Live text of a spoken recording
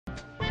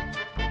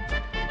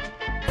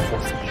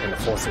Force, and the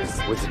Force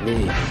is with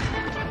me.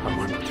 I'm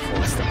one with the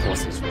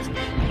Force is with me.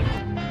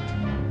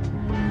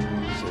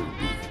 So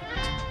be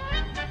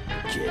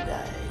it,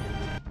 Jedi.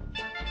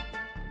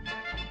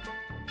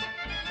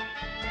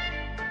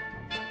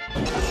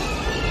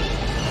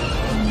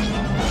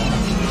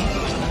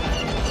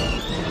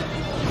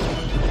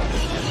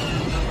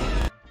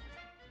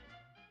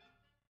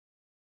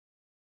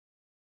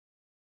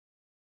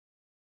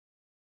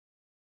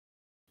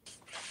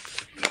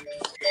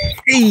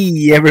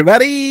 Hey,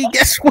 everybody.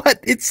 Guess what?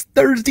 It's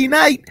Thursday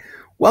night.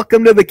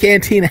 Welcome to the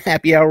Cantina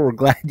Happy Hour. We're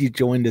glad you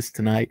joined us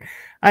tonight.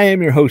 I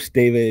am your host,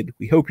 David.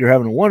 We hope you're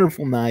having a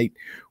wonderful night.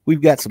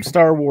 We've got some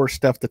Star Wars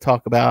stuff to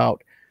talk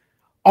about,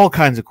 all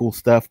kinds of cool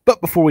stuff.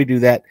 But before we do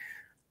that,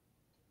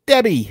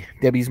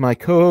 Debbie's my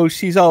co-host.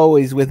 She's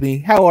always with me.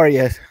 How are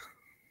you?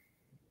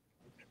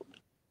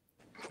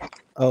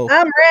 Oh,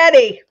 I'm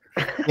ready.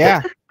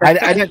 Yeah,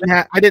 I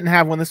didn't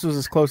have one. This was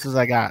as close as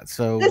I got.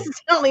 So this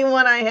is the only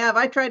one I have.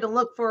 I tried to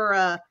look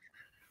for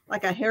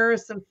like a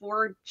Harrison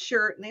Ford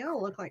shirt, and they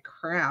all look like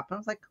crap. I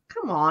was like,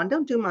 come on,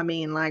 don't do my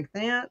mean like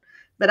that.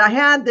 But I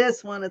had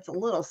this one. It's a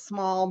little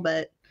small,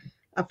 but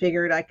I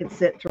figured I could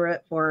sit through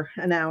it for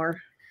an hour.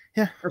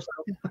 Yeah, or so.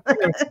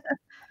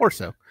 or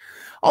so.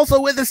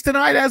 Also with us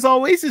tonight, as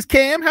always, is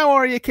Cam. How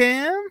are you,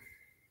 Cam?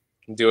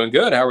 I'm doing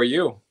good. How are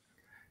you?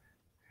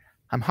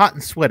 I'm hot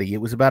and sweaty. It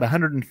was about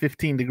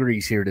 115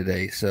 degrees here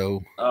today,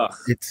 so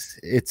it's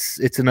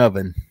an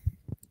oven.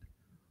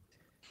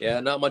 Yeah,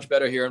 not much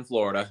better here in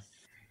Florida.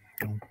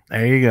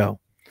 There you go.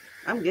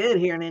 I'm good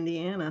here in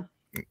Indiana.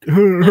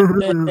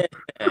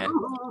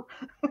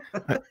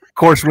 Of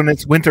course, when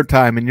it's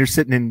wintertime and you're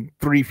sitting in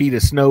 3 feet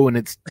of snow and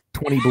it's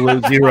 20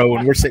 below zero,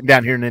 and we're sitting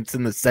down here and it's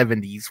in the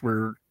 70s,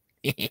 we're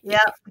yeah,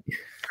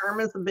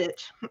 karma's a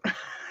bitch.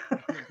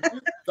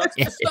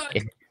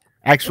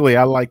 Actually,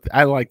 I like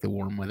the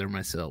warm weather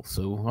myself,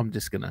 so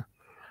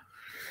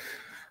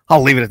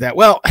I'll leave it at that.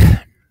 Well,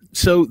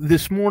 so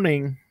this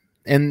morning,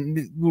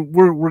 and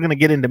we're gonna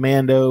get into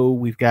Mando.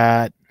 We've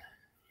got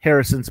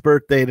Harrison's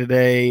birthday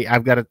today.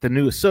 I've got the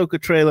new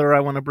Ahsoka trailer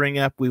I want to bring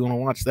up. We want to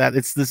watch that.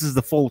 This is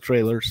the full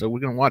trailer, so we're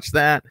gonna watch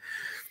that.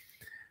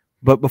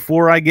 But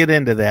before I get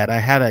into that, I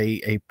had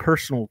a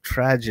personal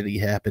tragedy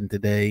happen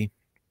today.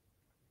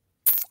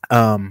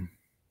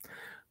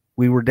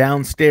 We were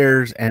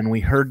downstairs and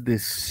we heard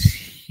this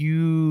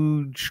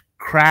huge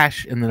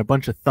crash and then a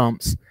bunch of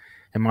thumps,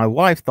 and my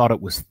wife thought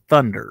it was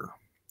thunder.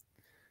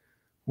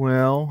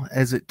 Well,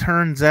 as it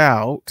turns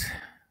out,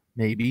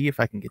 maybe if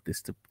I can get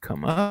this to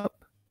come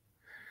up,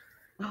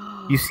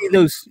 you see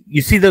those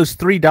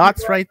 3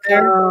 dots right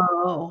there?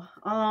 Oh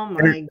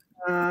my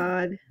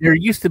God. There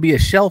used to be a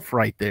shelf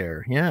right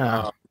there.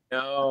 Yeah. Oh,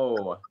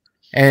 no.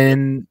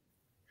 And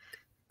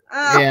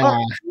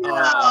yeah.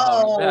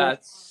 Oh,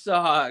 that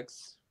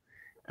sucks.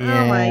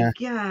 Yeah. Oh my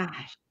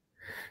gosh.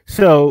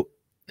 So,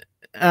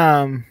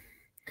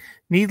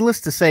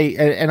 needless to say,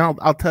 and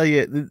I'll tell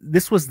you,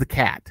 this was the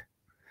cat.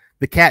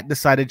 The cat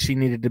decided she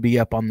needed to be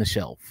up on the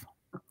shelf.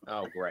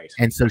 Oh, great.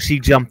 And so she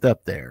jumped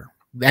up there.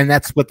 And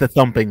that's what the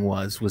thumping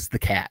was the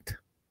cat.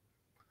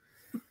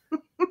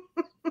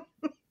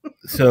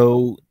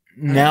 So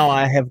now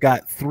I have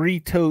got 3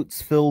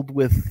 totes filled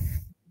with.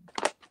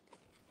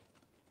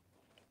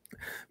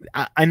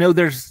 I know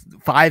there's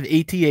 5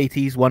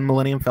 AT-ATs, 1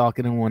 Millennium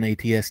Falcon, and 1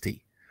 AT-ST.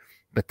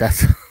 But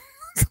that's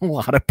a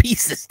lot of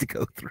pieces to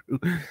go through.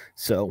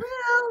 So,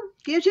 well,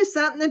 gives you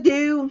something to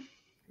do.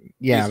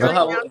 Yeah. Do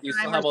you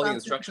still have all the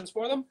instructions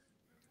for them?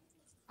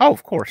 Oh,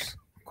 of course.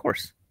 Of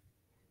course.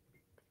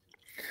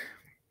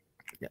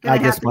 I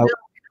guess build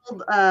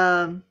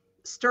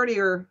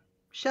sturdier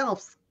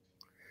shelves.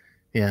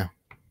 Yeah.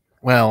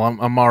 Well,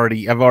 I've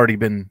already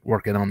been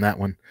working on that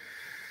one.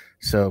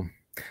 So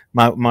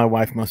my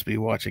wife must be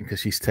watching because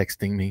she's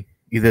texting me.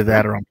 Either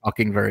that or I'm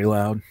talking very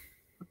loud.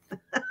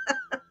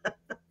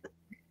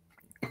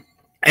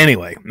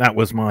 Anyway, that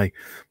was my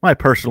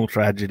personal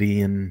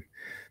tragedy, and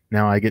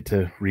now I get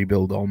to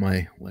rebuild all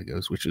my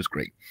Legos, which is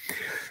great.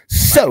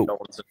 So,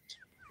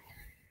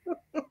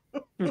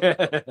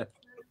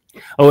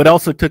 it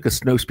also took a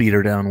snow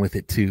speeder down with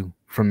it too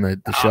from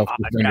the shelf.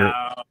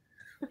 No.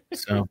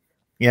 So,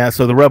 yeah,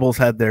 so the Rebels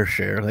had their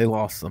share. They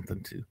lost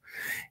something too.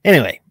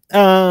 Anyway,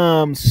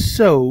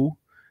 so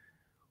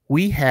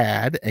we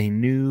had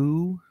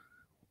we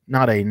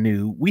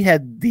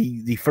had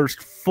the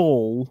first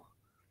full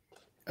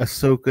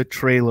Ahsoka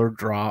trailer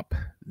drop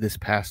this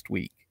past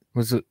week.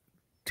 Was it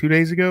 2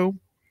 days ago?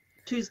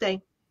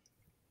 Tuesday.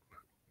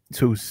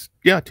 So it was,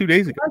 2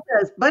 days ago.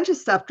 A bunch of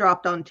stuff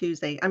dropped on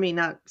Tuesday. I mean,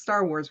 not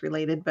Star Wars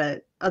related,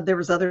 but there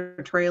was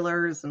other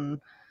trailers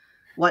and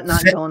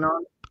whatnot going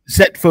on.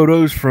 Set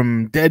photos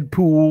from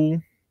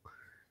Deadpool,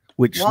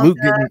 which Luke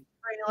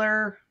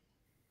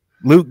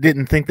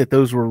didn't think that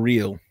those were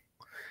real.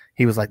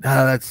 He was like,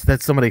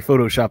 that's somebody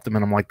photoshopped them.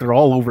 And I'm like, they're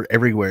all over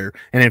everywhere.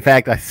 And in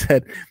fact, I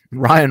said,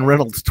 Ryan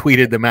Reynolds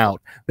tweeted them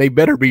out. They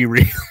better be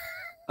real.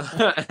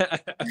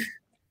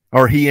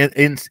 Or he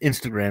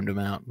Instagrammed them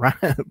out.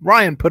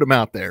 Ryan put them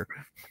out there.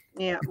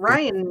 Yeah,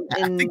 Ryan.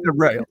 I think they're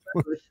real.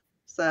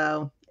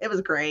 So it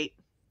was great.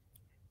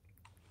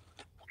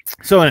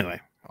 So anyway,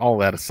 all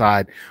that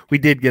aside, we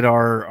did get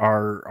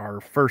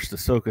our first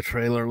Ahsoka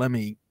trailer. Let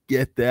me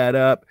get that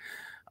up.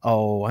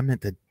 Oh, I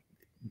meant to,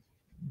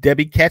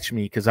 Debbie, catch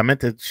me, because I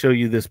meant to show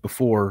you this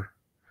before.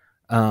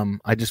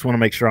 I just want to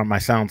make sure my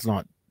sound's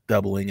not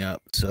doubling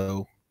up.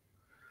 So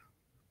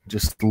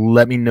just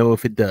let me know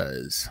if it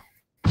does.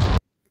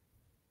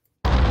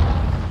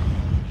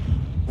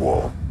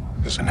 War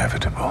is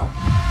inevitable.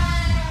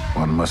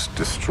 One must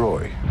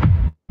destroy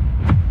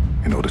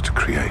in order to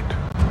create.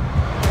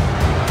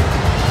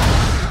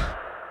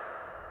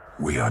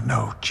 We are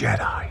no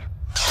Jedi.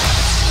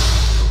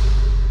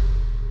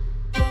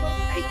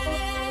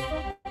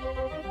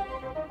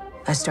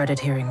 I started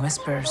hearing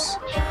whispers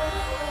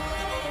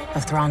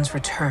of Thrawn's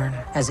return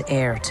as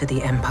heir to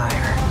the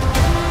Empire.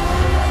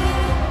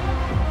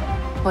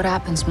 What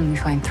happens when we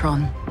find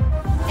Thrawn?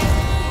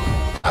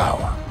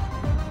 Power,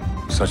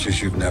 such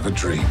as you've never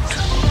dreamed.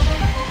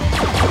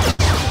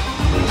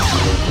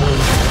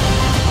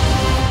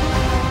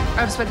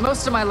 I've spent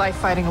most of my life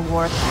fighting a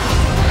war.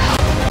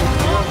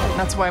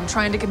 That's why I'm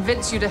trying to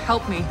convince you to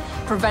help me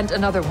prevent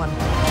another one.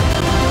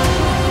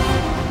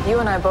 You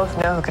and I both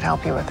know who could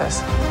help you with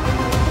this.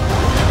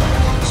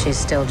 She's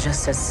still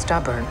just as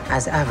stubborn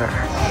as ever.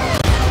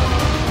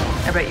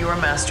 I bet your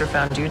master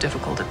found you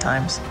difficult at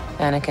times.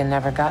 Anakin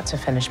never got to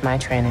finish my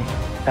training.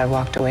 I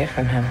walked away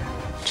from him,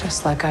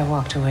 just like I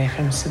walked away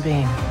from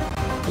Sabine.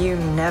 You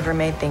never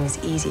made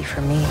things easy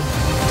for me,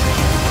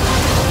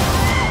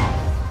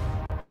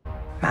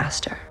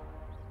 Master.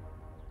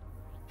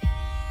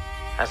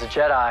 As a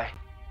Jedi,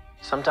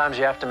 sometimes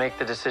you have to make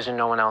the decision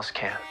no one else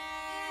can.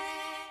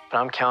 But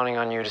I'm counting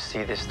on you to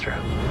see this through.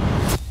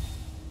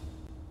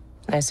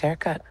 Nice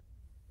haircut.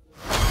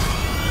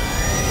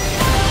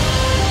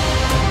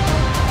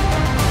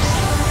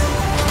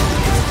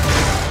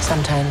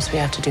 Sometimes we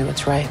have to do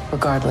what's right,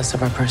 regardless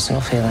of our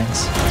personal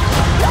feelings.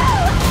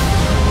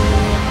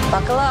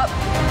 Buckle up.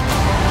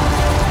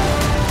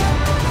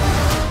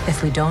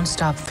 If we don't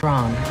stop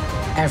Thrawn,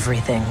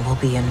 everything will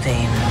be in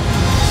vain.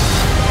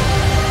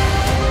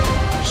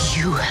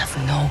 You have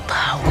no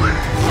power.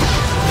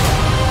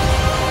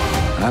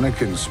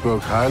 Anakin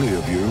spoke highly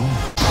of you.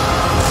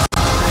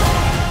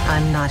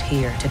 I'm not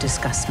here to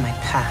discuss my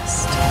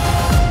past.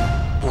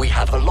 We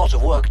have a lot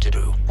of work to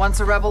do. Once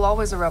a rebel,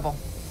 always a rebel.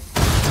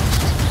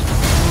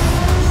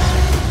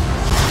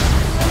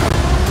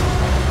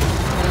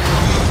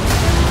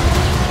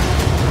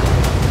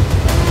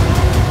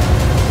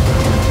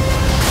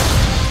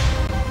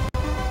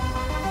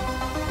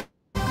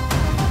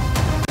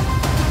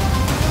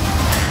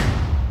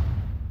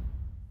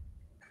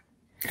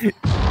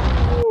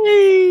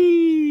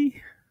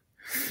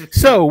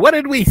 So, what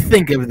did we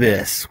think of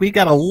this? We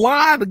got a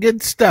lot of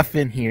good stuff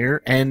in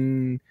here,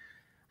 and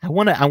I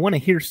want to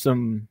hear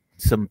some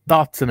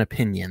thoughts and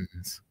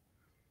opinions.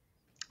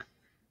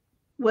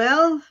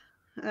 Well,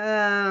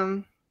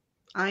 I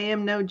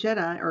am no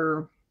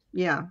Jedi,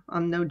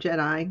 I'm no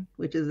Jedi,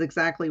 which is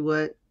exactly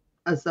what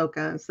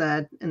Ahsoka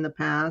said in the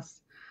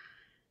past.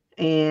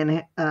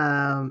 And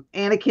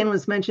Anakin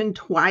was mentioned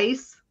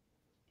twice.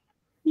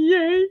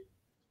 Yay!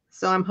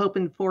 So I'm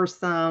hoping for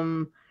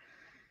some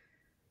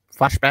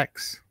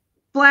flashbacks,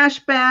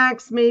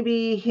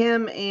 maybe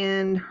him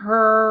and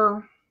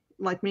her,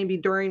 like maybe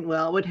during,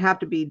 well, it would have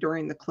to be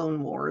during the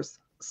Clone Wars.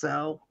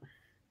 So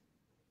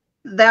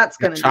that's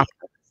going to be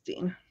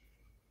interesting.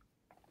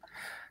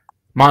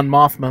 Mon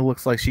Mothma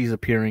looks like she's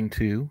appearing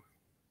too.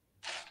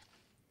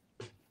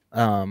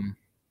 It's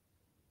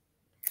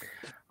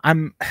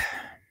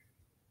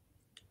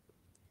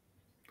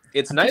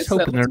nice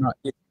that they're not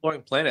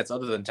exploring planets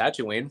other than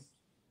Tatooine.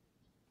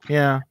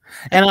 Yeah,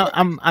 and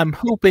I'm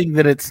hoping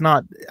that it's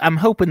not. I'm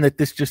hoping that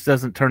this just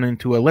doesn't turn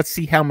into a let's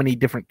see how many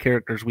different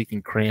characters we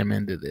can cram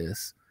into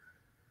this.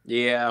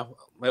 Yeah,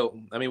 well,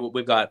 I mean,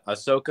 we've got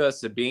Ahsoka,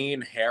 Sabine,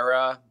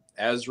 Hera,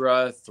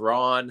 Ezra,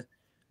 Thrawn,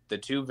 the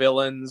two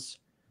villains,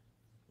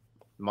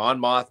 Mon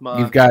Mothma.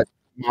 You've got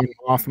Mon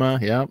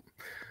Mothma. Yep.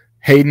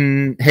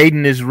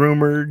 Hayden is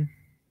rumored.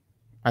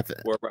 I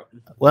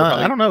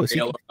don't know. Is he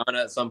on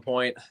at some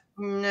point?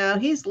 No,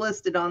 he's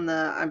listed on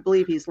I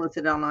believe he's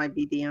listed on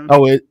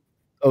IBDM.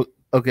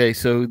 Okay.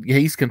 So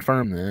he's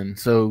confirmed then.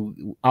 So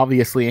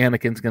obviously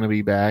Anakin's going to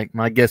be back.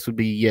 My guess would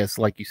be yes,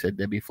 like you said,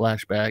 Debbie,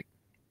 flashback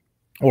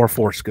or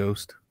Force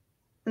Ghost.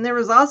 And there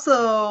was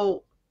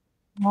also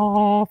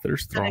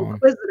there's an Thrawn.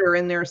 Inquisitor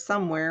in there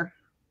somewhere.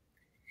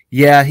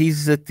 Yeah,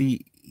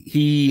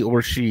 he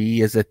or she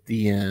is at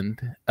the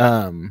end.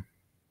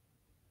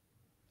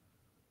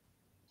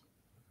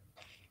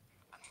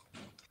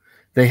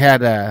 They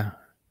had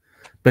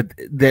but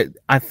that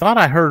I thought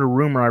I heard a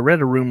rumor. I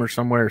read a rumor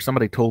somewhere.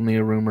 Somebody told me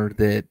a rumor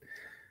that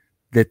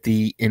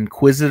the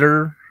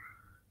Inquisitor,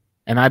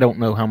 and I don't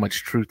know how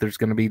much truth there's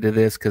going to be to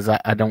this because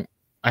I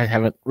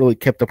haven't really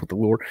kept up with the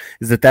lore.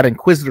 Is that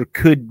Inquisitor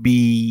could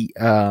be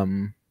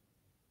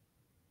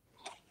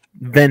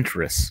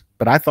Ventress,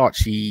 but I thought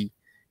she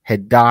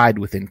had died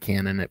within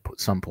canon at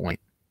some point.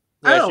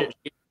 Yeah,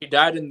 she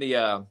died in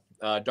the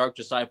Dark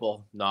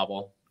Disciple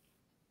novel.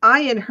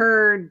 I had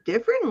heard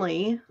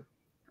differently.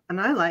 And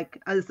I like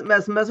as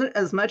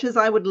much as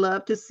I would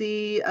love to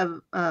see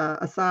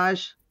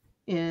Asajj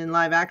in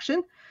live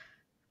action,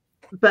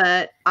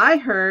 but I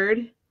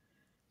heard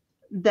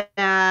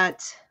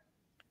that,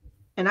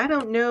 and I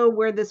don't know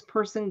where this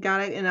person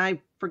got it, and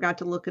I forgot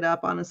to look it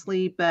up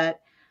honestly, but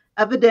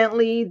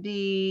evidently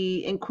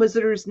the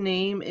Inquisitor's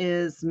name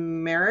is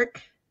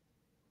Merrick,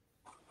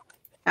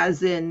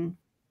 as in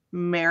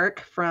Merrick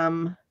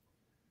from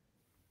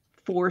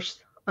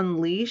Force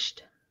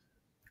Unleashed.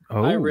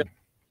 Oh, I really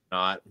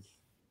not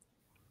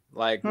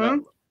like.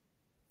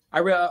 I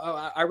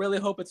really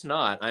hope it's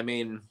not. I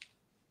mean,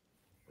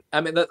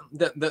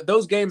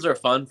 those games are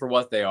fun for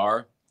what they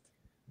are,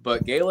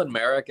 but Galen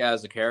Merrick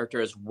as a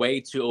character is way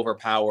too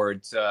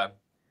overpowered to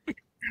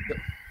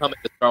come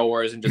into Star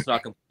Wars and just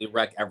not completely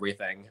wreck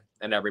everything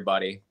and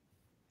everybody.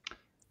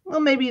 Well,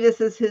 maybe this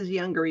is his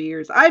younger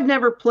years. I've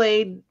never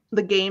played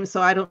the game,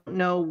 so I don't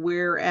know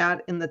where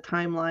at in the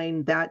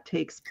timeline that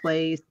takes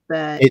place.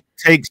 But it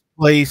takes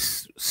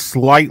place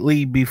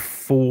slightly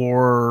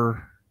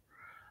before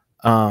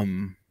A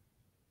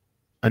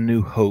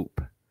New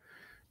Hope,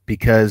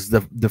 because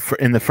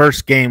in the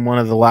first game, one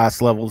of the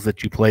last levels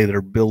that you play,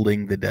 they're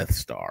building the Death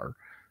Star.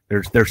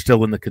 They're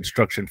still in the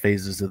construction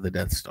phases of the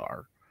Death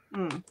Star.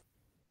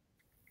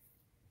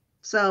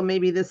 So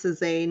maybe this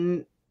is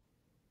a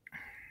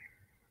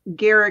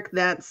Garrick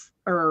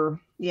or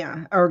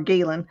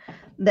Galen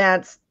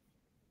that's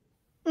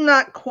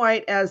not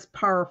quite as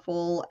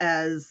powerful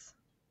as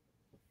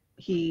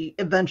he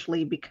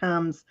eventually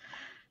becomes.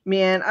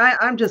 Man,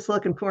 I'm just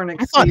looking for an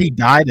excuse. I thought he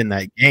died in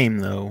that game,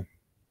 though.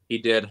 He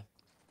did.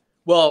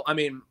 Well, I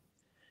mean,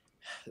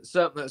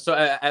 so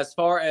as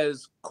far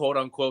as quote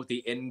unquote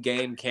the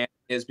in-game canon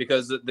is,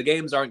 because the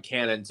games aren't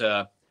canon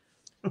to,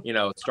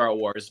 Star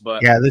Wars,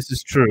 but yeah, this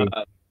is true.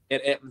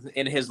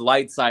 In his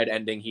light side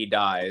ending, he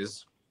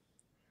dies.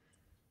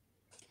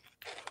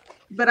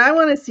 But I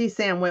want to see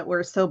Sam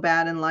Witwer so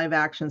bad in live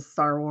action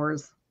Star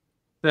Wars.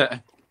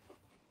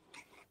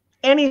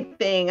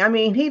 Anything. I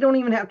mean, he don't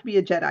even have to be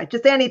a Jedi.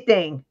 Just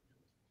anything.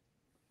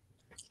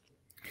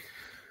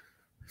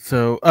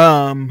 So,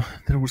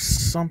 there was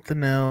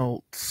something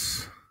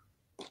else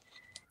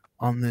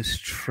on this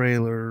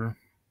trailer.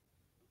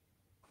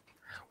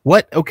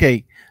 What?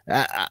 Okay,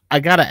 I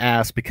gotta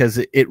ask, because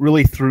it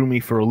really threw me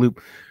for a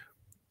loop.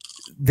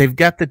 They've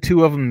got the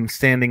two of them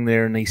standing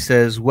there, and he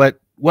says, "What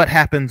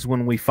happens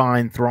when we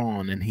find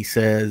Thrawn?" And he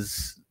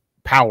says,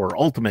 "Power,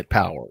 ultimate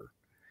power."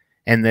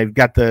 And they've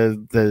got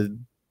the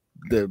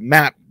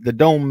map, the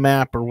dome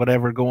map or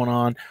whatever going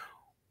on.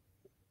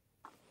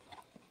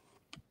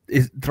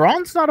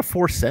 Thrawn's not a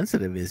Force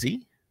sensitive, is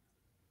he?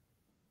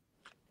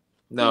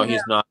 No,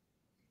 he's not.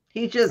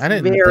 He's just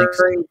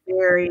very,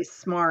 very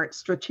smart,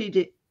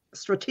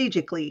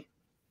 strategically.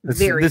 This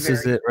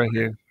is it right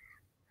here.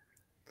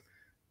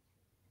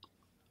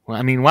 Well,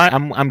 I mean, why?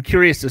 I'm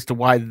curious as to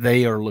why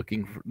they are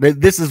looking for.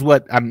 This is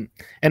what I'm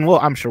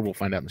sure we'll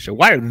find out in the show.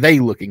 Why are they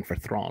looking for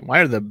Thrawn? Why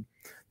are the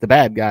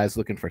bad guys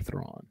looking for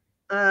Thrawn?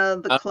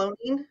 The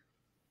cloning.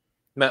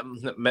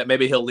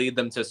 Maybe he'll lead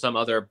them to some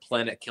other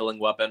planet-killing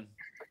weapon.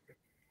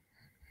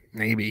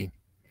 Maybe.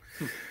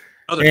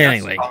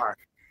 Anyway.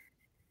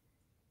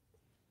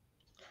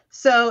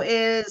 So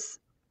is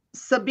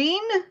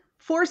Sabine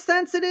Force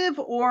sensitive,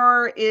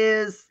 or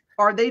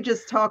are they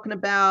just talking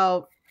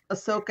about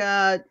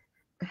Ahsoka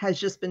has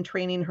just been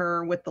training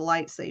her with the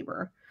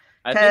lightsaber?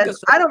 I think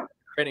Ahsoka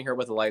training her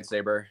with a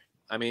lightsaber.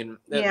 I mean,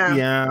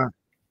 yeah.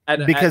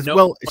 Because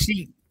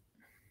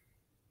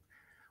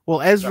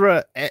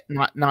Ezra,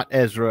 not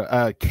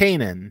Ezra,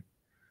 Kanan.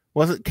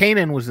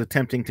 Kanan was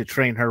attempting to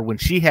train her when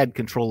she had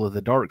control of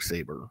the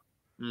Darksaber.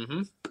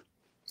 Mm-hmm.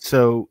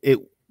 So it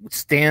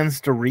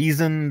stands to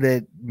reason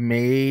that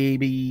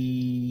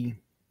maybe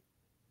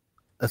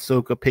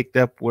Ahsoka picked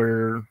up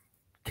where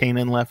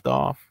Kanan left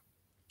off.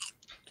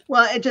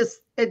 Well, it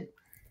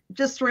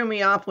just threw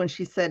me off when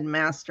she said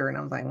master, and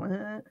I was like,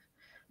 what?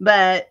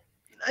 But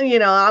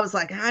I was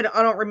like, I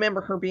don't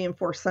remember her being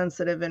Force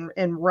sensitive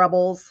in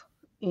Rebels.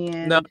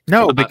 And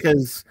no,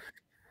 because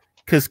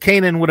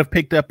Kanan would have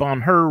picked up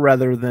on her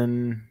rather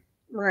than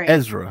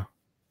Ezra.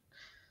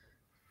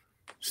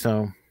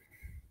 So,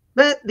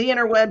 but the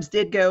interwebs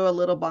did go a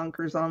little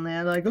bonkers on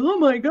that. Like, oh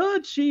my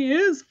God, she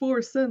is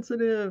Force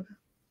sensitive.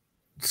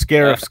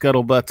 Scarif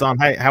Scuttlebutts on.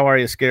 Hi, how are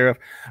you, Scarif?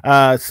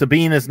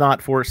 Sabine is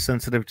not Force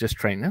sensitive, just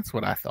trained. That's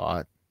what I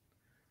thought.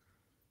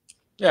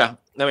 Yeah,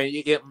 I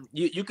mean,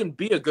 you can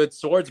be a good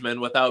swordsman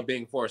without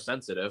being Force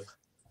sensitive.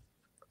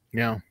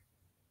 Yeah.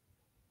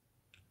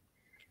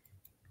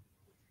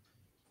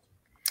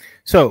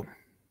 So,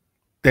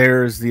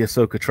 there's the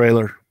Ahsoka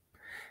trailer,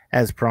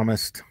 as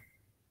promised.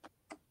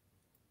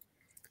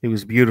 It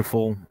was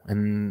beautiful,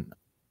 and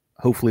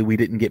hopefully we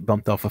didn't get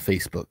bumped off of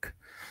Facebook.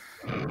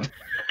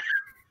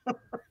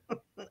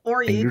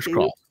 Or Fingers YouTube.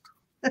 Crossed.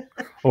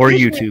 Or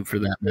YouTube, for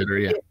that matter,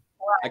 yeah.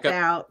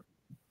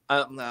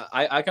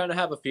 I kind of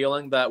have a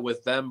feeling that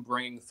with them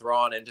bringing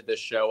Thrawn into this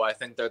show, I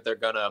think that they're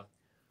going to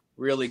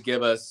really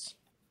give us,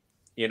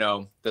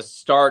 the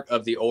start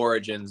of the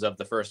origins of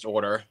the First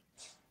Order.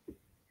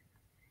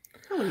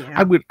 Oh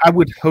yeah. I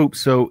would hope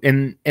so.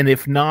 And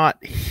if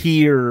not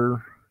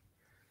here,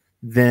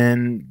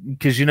 then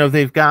because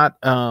they've got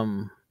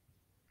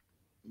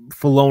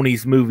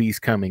Filoni's movies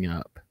coming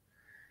up.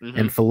 Mm-hmm.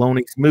 And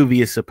Filoni's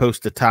movie is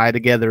supposed to tie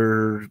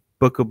together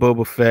Book of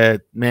Boba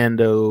Fett,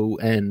 Mando,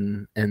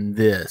 and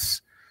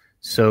this.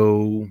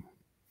 So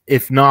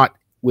if not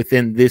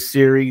within this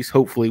series,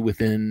 hopefully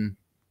within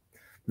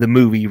the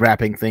movie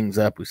wrapping things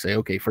up, we say,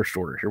 okay, First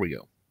Order, here we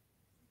go.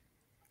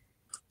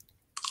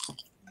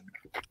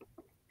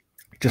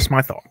 Just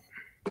my thought.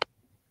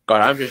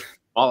 God, I'm just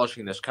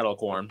polishing this kettle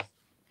corn.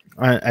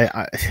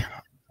 I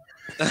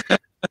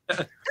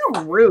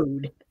How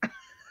rude.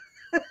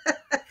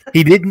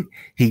 He didn't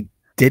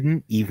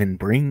even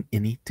bring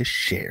any to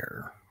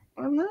share.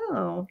 Oh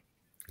no.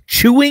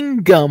 Chewing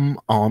gum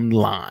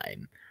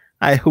online.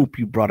 I hope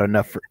you brought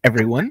enough for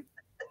everyone.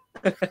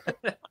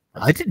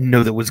 I didn't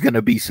know there was going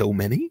to be so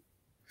many.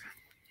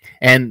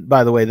 And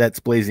by the way, that's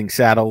Blazing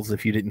Saddles,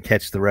 if you didn't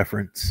catch the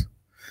reference.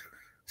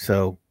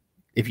 So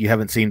if you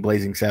haven't seen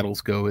Blazing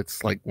Saddles, go.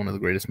 It's like one of the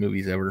greatest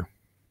movies ever.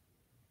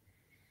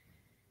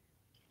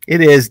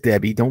 It is,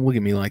 Debbie. Don't look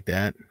at me like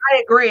that.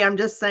 I agree. I'm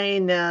just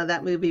saying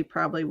that movie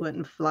probably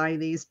wouldn't fly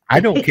these days. I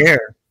don't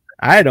care.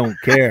 I don't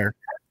care.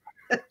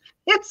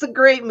 It's a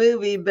great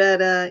movie,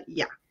 but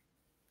yeah.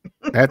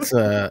 That's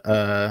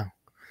that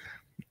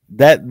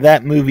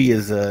movie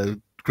is a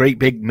great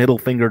big middle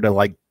finger to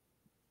like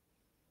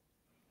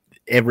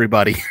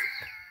everybody.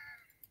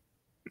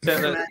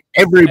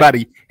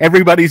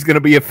 Everybody's going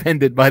to be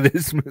offended by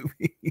this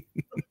movie.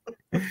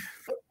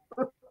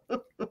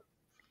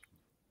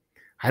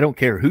 I don't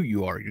care who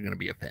you are, you're going to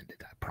be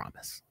offended. I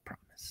promise.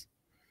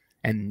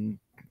 And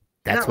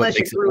that's what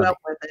makes it grew funny. up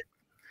with it.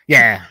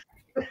 Yeah.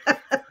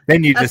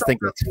 Then you just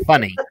think it's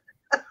funny.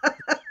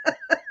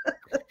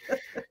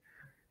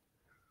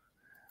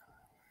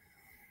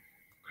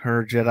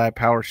 Her Jedi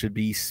power should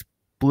be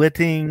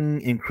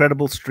splitting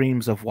incredible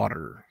streams of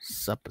water.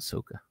 Sup,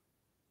 Ahsoka.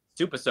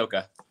 Soup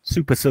Ahsoka.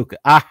 Soup Ahsoka.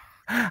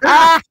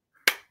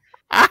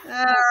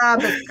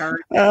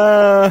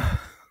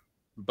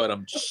 But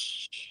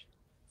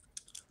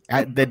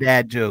the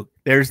dad joke.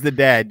 There's the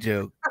dad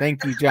joke.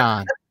 Thank you,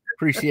 John.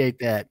 Appreciate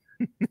that.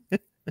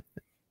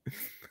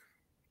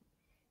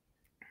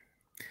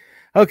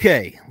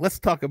 Okay, let's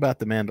talk about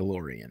The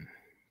Mandalorian.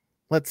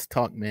 Let's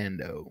talk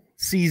Mando.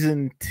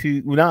 Season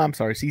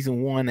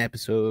 1,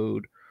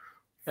 episode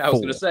 4. I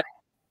was going to say,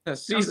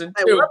 season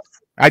 2.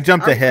 I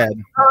jumped ahead.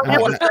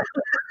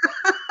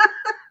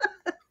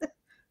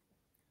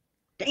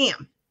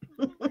 Damn.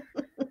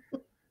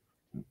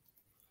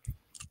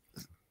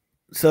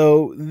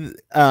 So,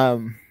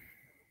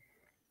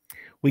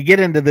 we get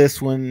into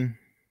this one.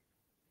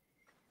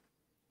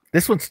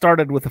 This one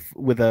started with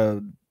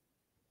a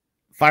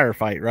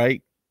firefight,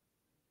 right?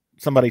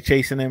 Somebody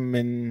chasing him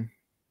in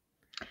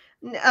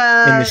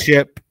the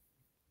ship.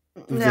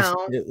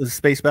 No, it was a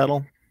space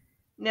battle.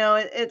 No,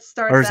 it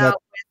starts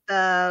out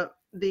with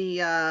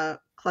the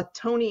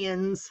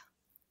Clatonians.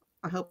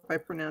 I hope I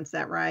pronounced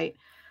that right.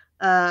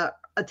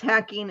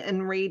 Attacking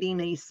and raiding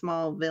a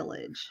small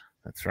village.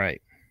 That's right,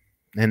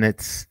 and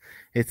it's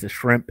a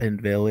shrimp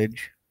and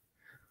village.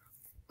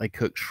 They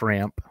cook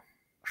shrimp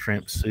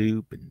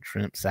soup and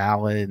shrimp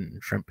salad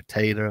and shrimp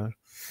potato.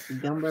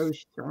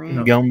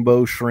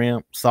 Gumbo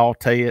shrimp,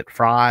 saute it,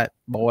 fry it,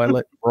 boil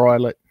it,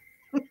 broil it.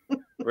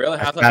 Really?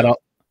 That's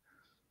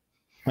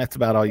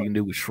about all you can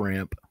do with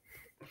shrimp.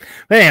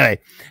 But anyway,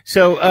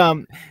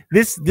 so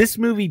this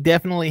movie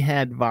definitely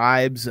had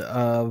vibes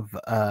of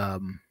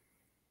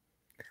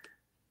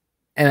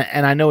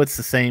and I know it's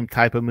the same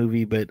type of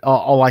movie, but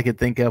all I could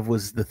think of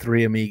was the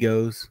Three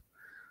Amigos,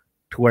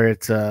 to where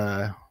it's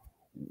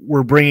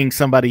we're bringing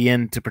somebody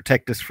in to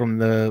protect us from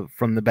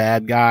the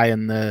bad guy,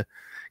 and the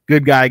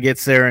good guy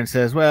gets there and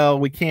says, well,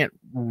 we can't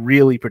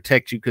really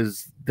protect you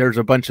because there's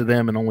a bunch of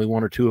them and only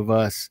one or two of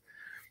us,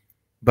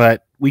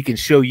 but we can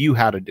show you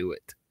how to do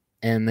it.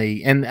 And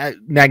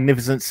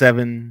Magnificent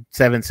Seven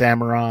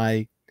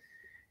Samurai,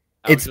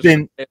 it's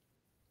been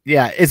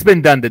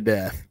done to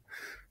death.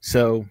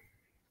 So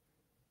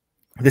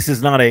this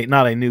is not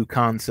a new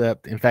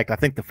concept. In fact, I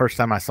think the first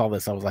time I saw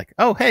this, I was like,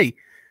 oh, hey,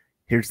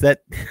 here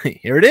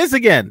it is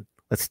again.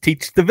 Let's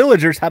teach the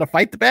villagers how to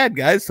fight the bad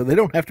guys so they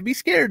don't have to be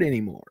scared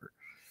anymore.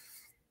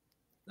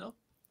 No,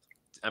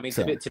 I mean,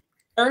 to be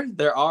fair,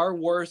 there are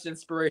worse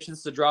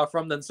inspirations to draw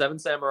from than Seven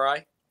Samurai.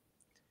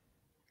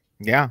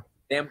 Yeah.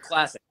 Damn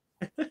classic.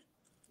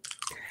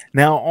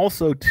 Now,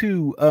 also,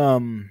 too,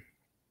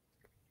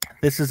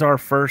 this is our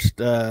first.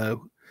 This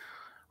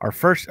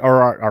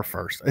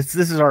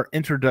is our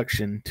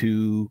introduction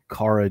to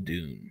Cara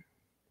Dune.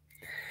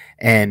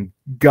 And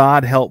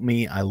God help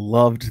me, I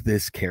loved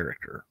this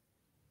character.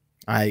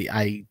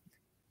 I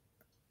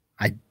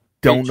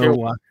don't know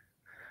why.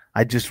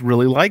 I just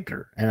really liked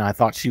her, and I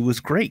thought she was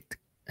great.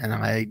 And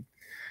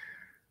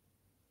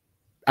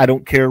I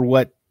don't care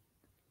what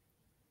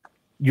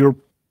your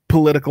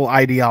political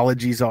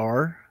ideologies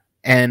are,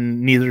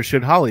 and neither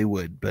should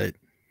Hollywood, but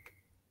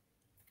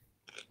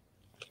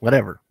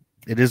whatever.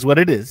 It is what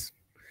it is.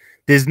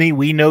 Disney,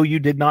 we know you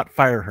did not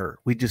fire her.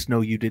 We just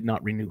know you did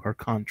not renew her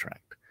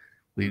contract.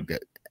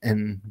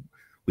 And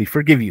we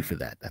forgive you for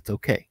that. That's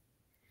okay.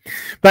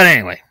 But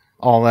anyway,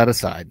 all that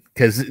aside,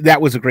 because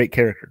that was a great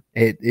character.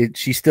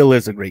 She still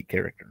is a great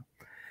character.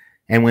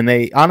 And when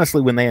they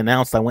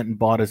announced, I went and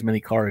bought as many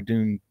Cara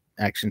Dune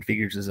action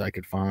figures as I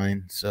could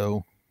find.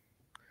 So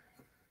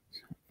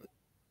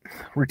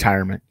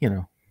retirement,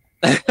 all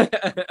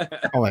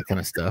that kind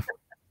of stuff.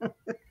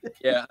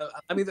 Yeah,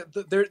 I mean,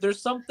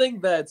 there's something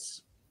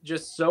that's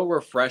just so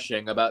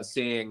refreshing about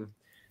seeing,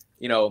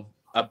 a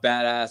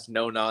badass,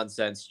 no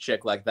nonsense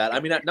chick like that. I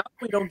mean, not that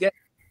we don't get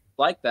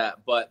like that,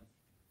 but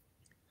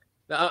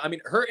I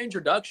mean, her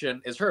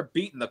introduction is her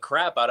beating the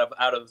crap out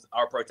of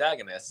our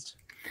protagonist,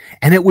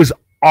 and it was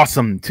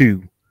awesome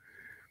too.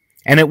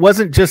 And it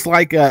wasn't just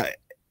like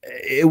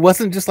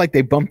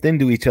they bumped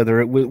into each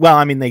other. It was, well,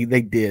 I mean, they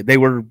did. They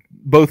were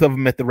both of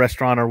them at the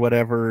restaurant or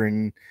whatever,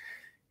 and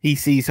he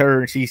sees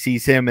her and she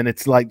sees him, and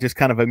it's like just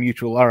kind of a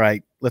mutual, all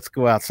right, let's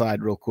go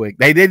outside real quick.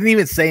 They didn't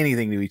even say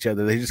anything to each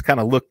other. They just kind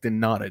of looked and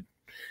nodded.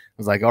 I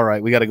was like, all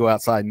right, we got to go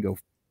outside and go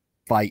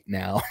fight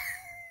now.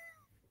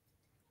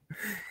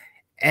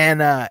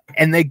 And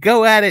they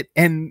go at it,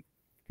 and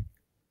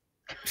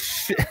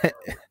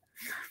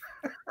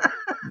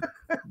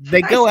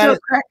they go at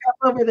it. Crack up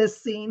over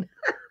this scene.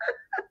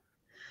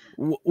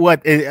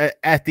 What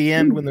at the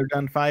end when they're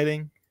done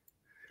fighting?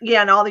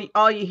 Yeah, and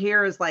all you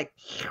hear is like,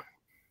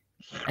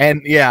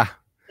 and yeah,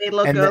 they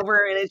look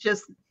over and it's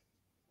just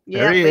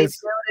there he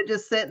is,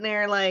 just sitting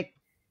there like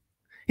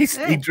he's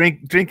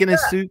drinking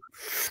his soup.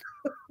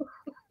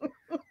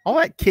 All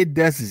that kid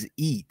does is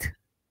eat.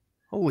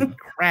 Holy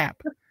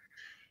crap!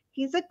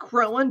 He's a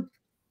growing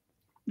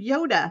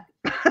Yoda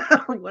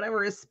or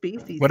whatever his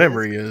species.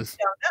 Whatever he is.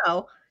 I don't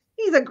know.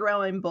 He's a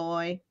growing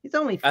boy. He's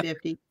only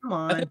 50. Come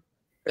on. I think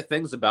the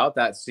things about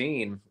that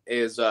scene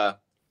is the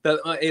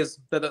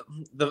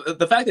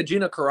fact that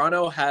Gina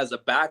Carano has a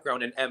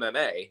background in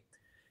MMA,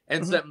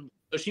 and so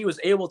she was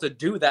able to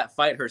do that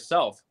fight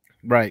herself.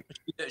 Right.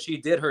 She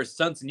did her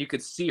stunts, and you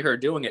could see her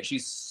doing it. She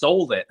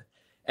sold it,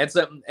 and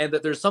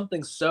that there's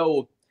something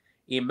so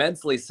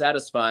immensely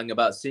satisfying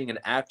about seeing an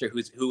actor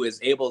who is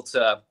able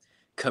to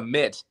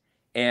commit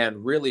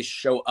and really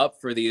show up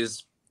for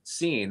these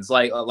scenes,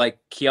 like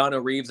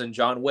Keanu Reeves and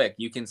John Wick.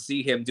 You can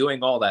see him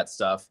doing all that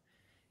stuff.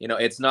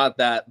 It's not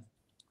that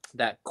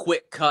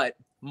quick cut,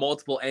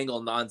 multiple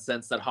angle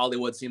nonsense that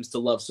Hollywood seems to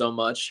love so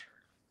much.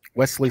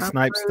 Wesley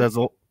Snipes does.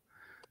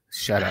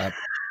 Shut up.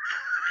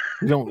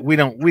 We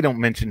don't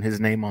mention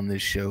his name on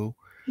this show.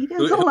 He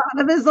does a lot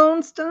of his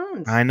own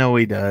stunts. I know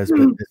he does,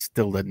 but it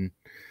still doesn't.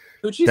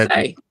 Who'd you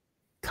say?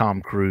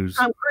 Tom Cruise.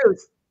 Tom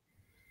Cruise.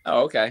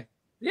 Oh, okay.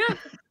 Yeah.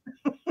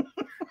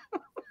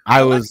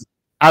 I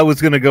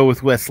was gonna go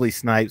with Wesley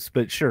Snipes,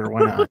 but sure,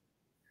 why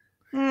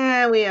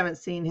not? We haven't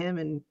seen him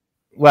in.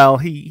 Well,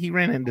 he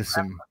ran into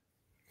some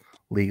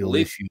legal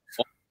issues.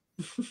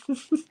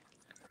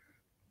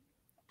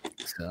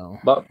 So,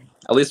 but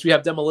at least we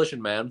have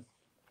Demolition Man.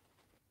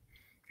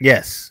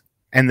 Yes,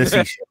 and the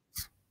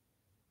seashells.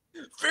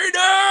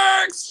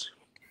 Phoenix.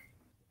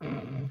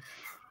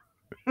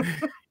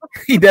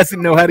 He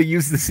doesn't know how to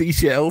use the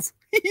seashells.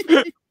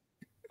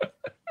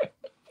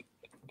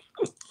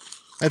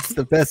 That's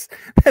the best.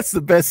 That's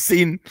the best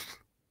scene.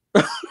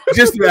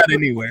 Just about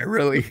anywhere,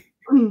 really.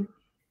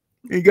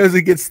 He goes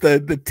and gets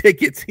the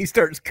tickets. He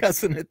starts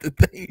cussing at the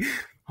thing.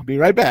 I'll be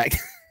right back.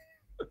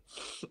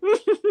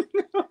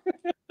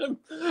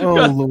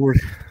 Oh Lord.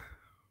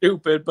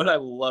 Stupid, but I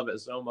love it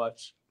so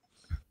much.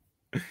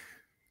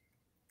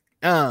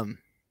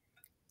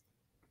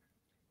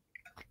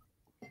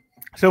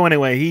 So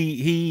anyway,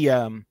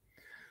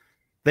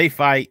 they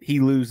fight. He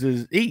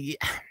loses. He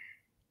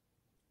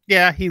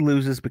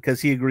loses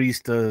because he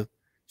agrees to.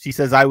 She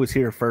says, "I was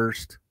here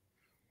first."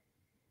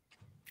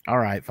 All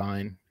right,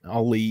 fine.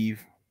 I'll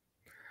leave.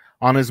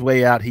 On his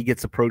way out, he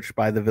gets approached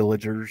by the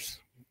villagers.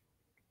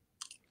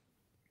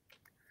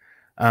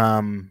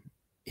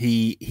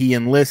 He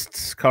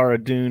enlists Cara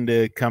Dune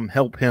to come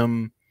help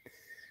him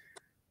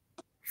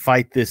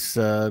fight this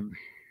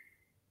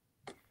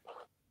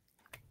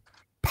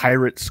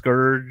pirate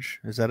scourge.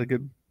 Is that a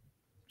good?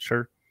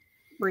 Sure.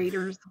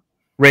 Raiders.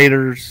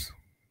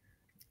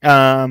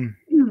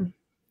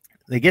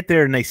 They get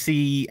there and they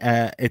see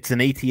it's an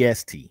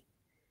ATST.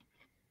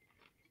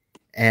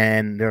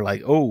 And they're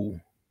like, "Oh,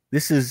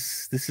 this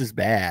is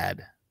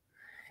bad."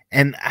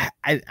 And I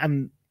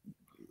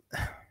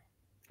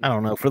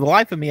don't know. For the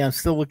life of me, I'm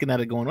still looking at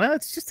it going, "Well,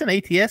 it's just an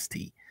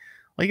ATST.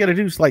 All you got to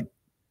do is like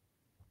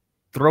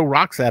throw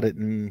rocks at it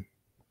and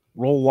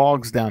roll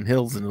logs down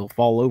hills, and it'll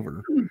fall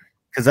over."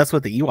 Because that's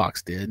what the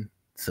Ewoks did.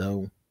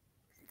 So,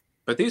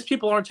 but these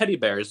people aren't teddy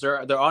bears.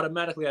 They're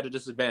automatically at a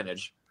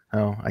disadvantage.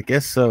 Oh, I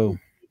guess so.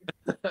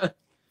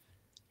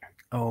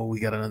 Oh, we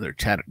got another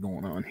chat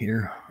going on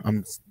here.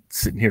 I'm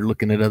sitting here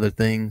looking at other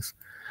things.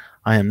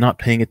 I am not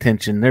paying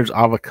attention. There's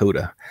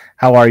Avocado.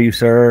 How are you,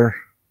 sir?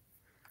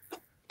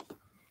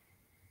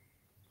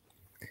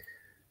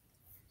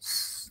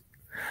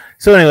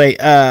 So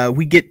anyway,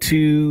 we get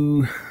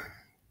to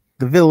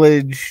the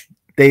village.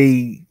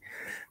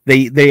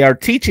 They are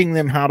teaching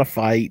them how to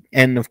fight,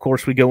 and of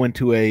course we go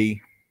into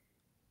a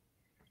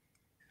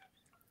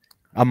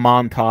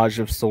montage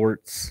of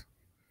sorts.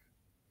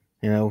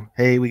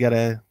 Hey, we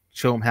gotta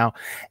show them how,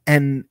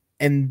 and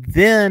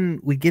then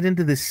we get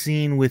into the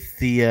scene with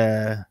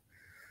the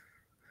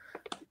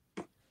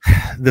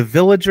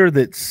villager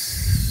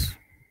that's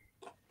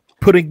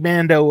putting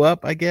Mando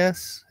up. I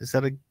guess, is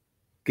that a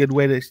good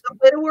way to? The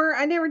widower.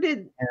 I never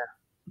did.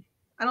 Yeah.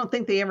 I don't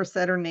think they ever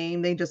said her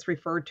name. They just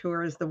referred to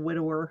her as the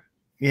widower.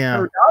 Yeah.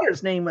 Her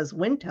daughter's name was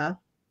Winta.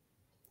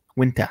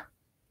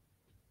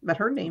 But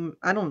her name,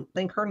 I don't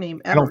think her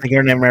name ever. I don't think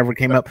her name ever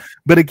came up.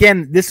 But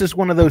again, this is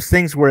one of those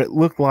things where it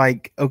looked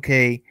like,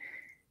 okay,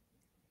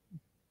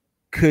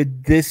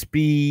 could this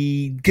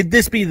be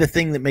the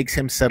thing that makes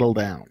him settle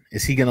down?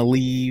 Is he going to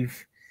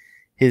leave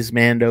his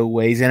Mando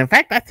ways? And in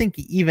fact, I think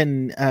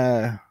even,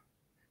 if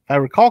I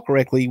recall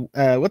correctly,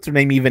 what's her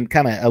name even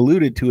kind of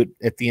alluded to it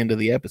at the end of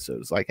the episode.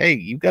 It's like, hey,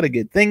 you've got a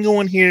good thing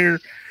going here.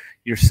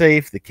 You're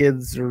safe. The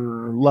kids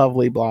are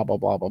lovely, blah, blah,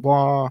 blah, blah,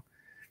 blah.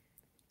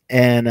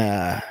 And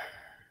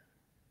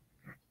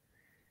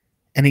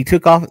he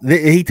took off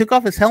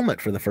his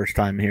helmet for the first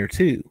time here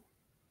too.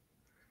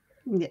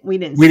 We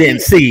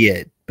didn't see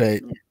it,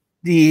 but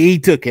he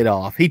took it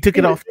off. He took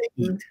it off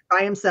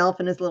by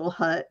himself in his little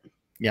hut.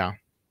 Yeah.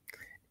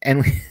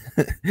 And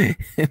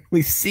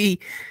we see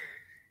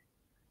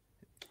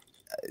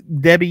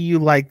Debbie, you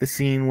like the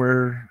scene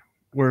where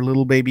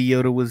little baby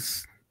Yoda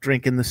was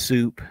drinking the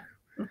soup.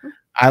 Mm-hmm.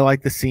 I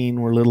like the scene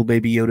where little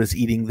baby Yoda's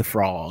eating the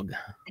frog.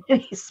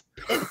 And he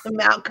spit him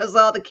out because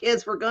all the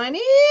kids were going,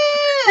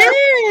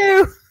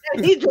 ew!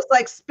 And he just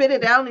like spit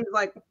it out and he's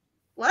like,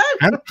 what?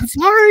 I'm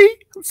sorry.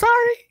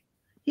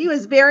 He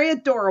was very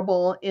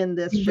adorable in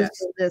this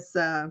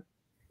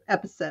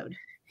episode.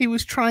 He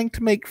was trying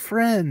to make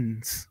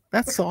friends.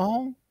 That's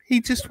all.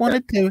 He just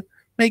wanted to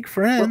make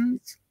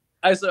friends.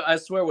 I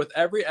swear, with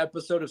every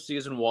episode of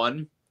season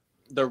 1,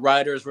 the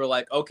writers were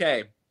like,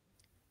 okay,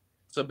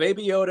 so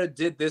Baby Yoda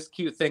did this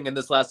cute thing in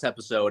this last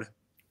episode.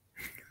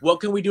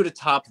 What can we do to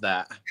top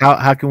that?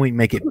 How can we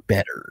make it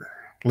better?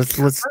 Let's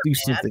do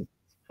something.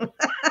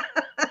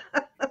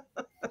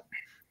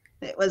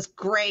 It was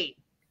great.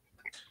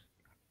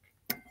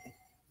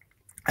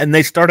 And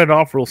they started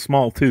off real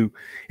small too.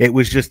 It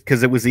was just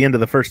because it was the end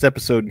of the first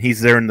episode and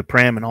he's there in the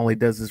pram and all he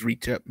does is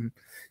reach up and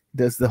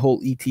does the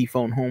whole ET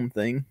phone home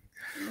thing.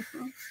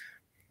 Mm-hmm.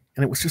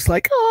 And it was just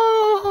like,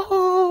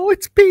 oh,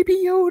 it's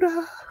Baby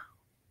Yoda.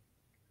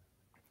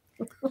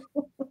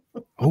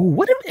 Oh,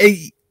 what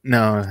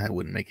no, that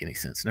wouldn't make any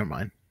sense. Never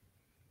mind.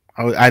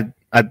 I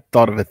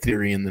thought of a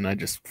theory and then I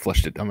just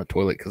flushed it down the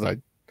toilet because I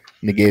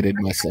negated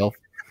myself.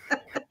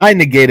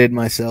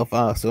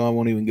 So I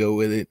won't even go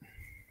with it.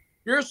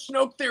 Your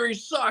Snoke theory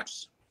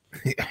sucks.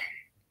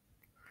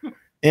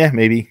 Yeah,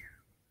 maybe.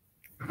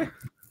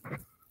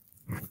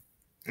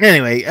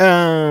 Anyway,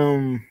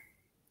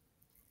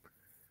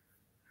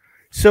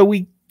 so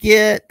we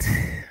get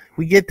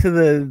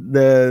to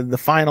the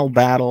final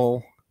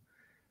battle.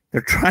 They're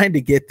trying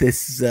to get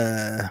this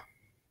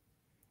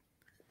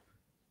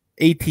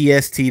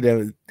ATST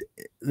to.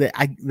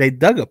 They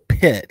dug a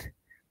pit,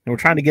 and we're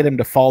trying to get him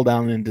to fall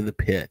down into the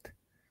pit.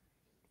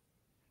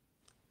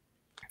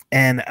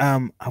 And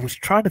I was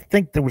trying to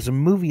think. There was a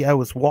movie I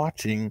was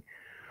watching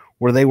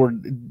where they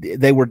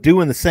were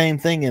doing the same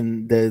thing,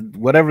 and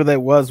whatever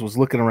that was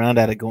looking around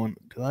at it, going,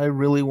 "Do I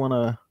really want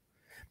to?"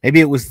 Maybe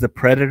it was The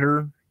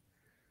Predator.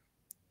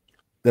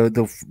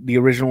 The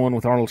original one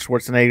with Arnold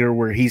Schwarzenegger,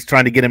 where he's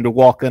trying to get him to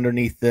walk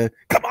underneath the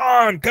come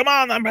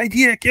on, I'm right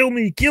here, kill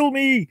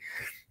me,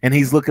 and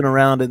he's looking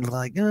around and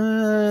like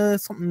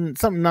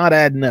something not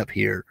adding up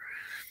here.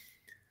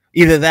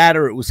 Either that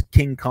or it was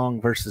King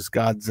Kong versus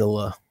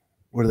Godzilla,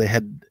 where they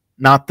had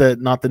not the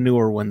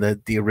newer one,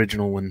 the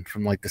original one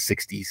from like the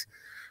 60s,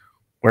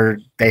 where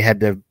they had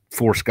to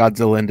force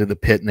Godzilla into the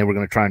pit and they were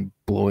going to try and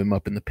blow him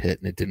up in the pit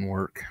and it didn't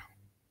work.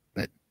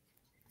 But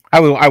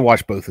I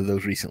watched both of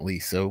those recently,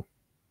 so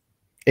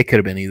it could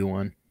have been either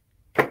one.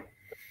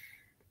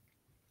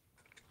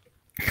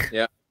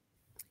 Yeah.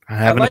 I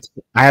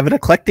have an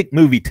eclectic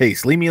movie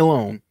taste. Leave me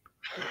alone.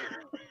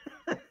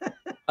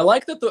 I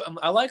like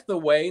the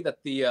way that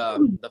the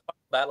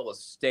battle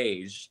was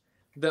staged.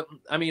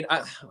 I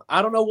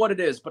don't know what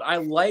it is, but I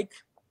like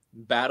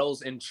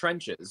battles in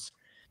trenches,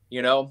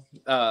 and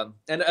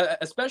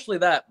especially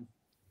that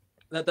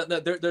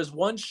there's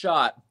one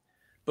shot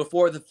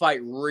before the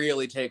fight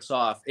really takes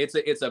off.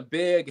 It's a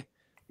big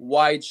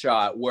wide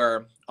shot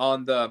where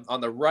on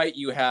the right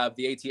you have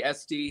the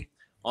ATST,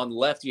 on the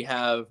left you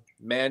have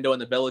Mando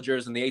and the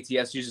villagers, and the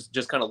ATST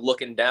just kind of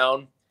looking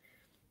down.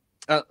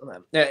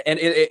 And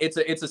it's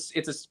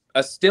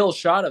a still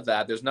shot of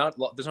that. There's not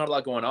a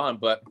lot going on,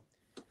 but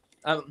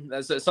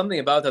there's something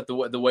about that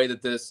the way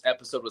that this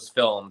episode was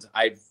filmed.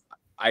 I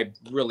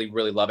really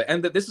love it,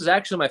 and this is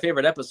actually my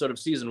favorite episode of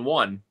season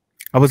 1.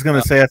 I was going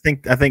to say I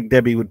think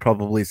Debbie would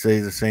probably say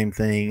the same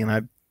thing, and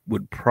I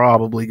would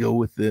probably go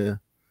with the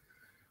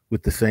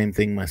same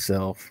thing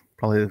myself.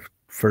 Probably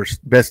the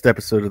best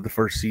episode of the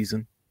first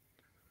season.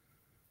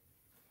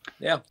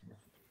 Yeah.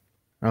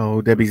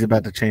 Oh, Debbie's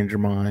about to change her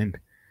mind.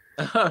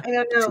 I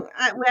don't know.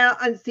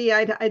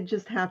 I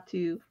just have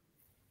to,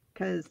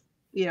 because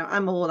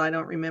I'm old. I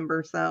don't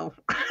remember, so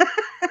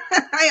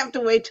I have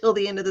to wait till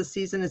the end of the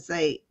season to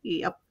say,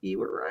 "Yep, you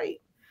were right."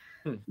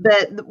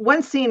 But the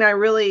one scene I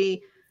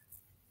really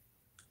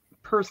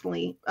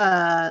personally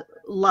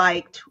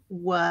liked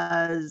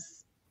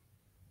was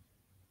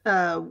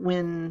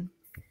when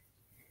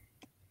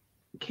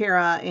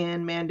Kara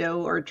and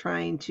Mando are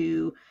trying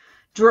to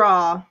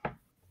draw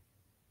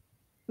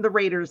the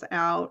Raiders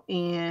out,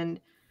 and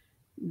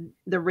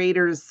the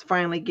Raiders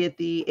finally get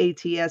the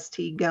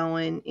ATST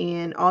going,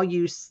 and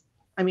you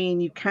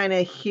kind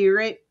of hear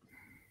it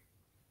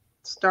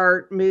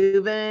start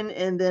moving,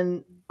 and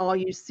then all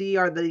you see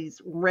are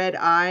these red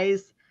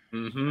eyes.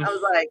 Mm-hmm. I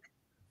was like,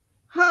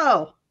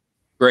 oh,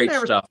 great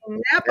never stuff.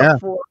 seen that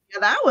before. Yeah,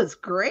 that was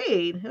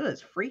great. It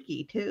was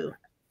freaky too.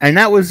 And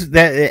that was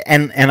that,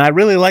 and I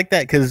really like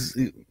that because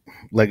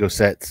Lego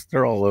sets,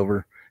 they're all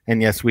over. And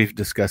yes, we've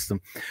discussed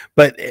them,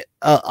 but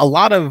a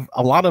lot of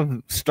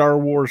Star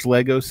Wars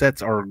Lego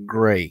sets are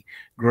gray.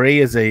 Gray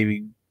is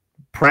a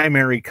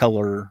primary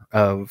color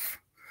of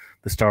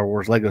the Star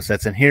Wars Lego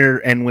sets.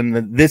 And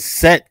when this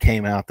set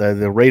came out,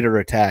 the Raider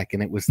attack,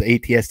 and it was the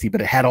ATST,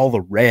 but it had all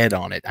the red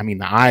on it. I mean,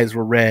 the eyes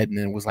were red, and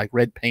it was like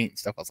red paint and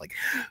stuff. I was like,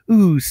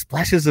 ooh,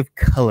 splashes of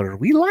color.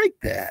 We like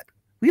that.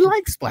 We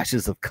like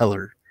splashes of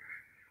color.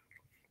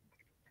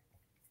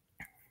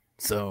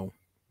 So,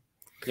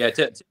 yeah,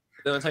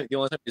 the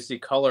only time you see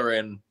color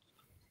in,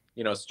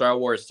 Star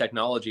Wars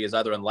technology is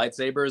either in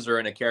lightsabers or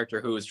in a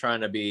character who's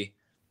trying to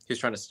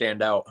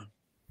stand out,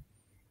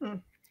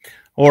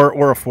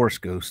 or a Force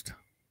ghost.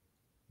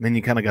 Then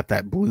you kind of got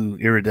that blue,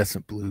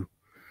 iridescent blue.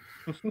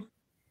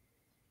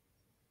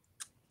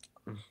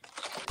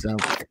 So,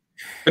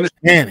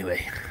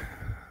 anyway,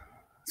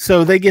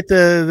 so they get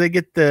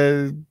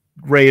the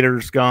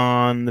Raiders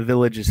gone. The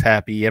village is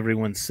happy.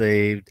 Everyone's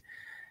saved,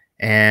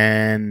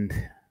 and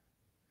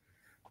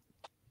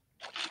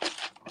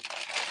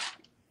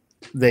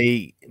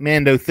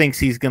Mando thinks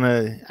he's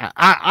gonna.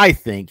 I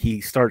think he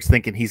starts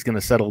thinking he's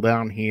gonna settle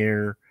down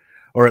here,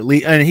 or at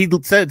least, and he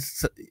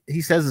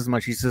says as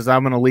much. He says,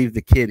 "I'm gonna leave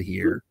the kid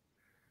here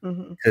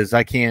because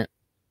I can't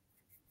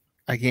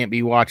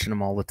be watching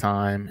him all the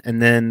time."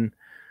 And then,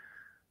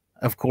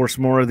 of course,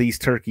 more of these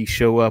turkeys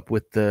show up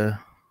with the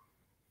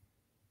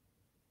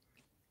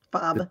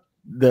fob,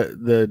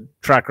 the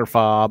tracker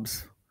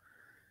fobs,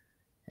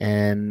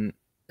 and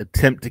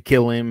attempt to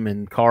kill him.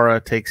 And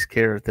Kara takes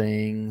care of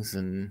things,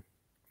 and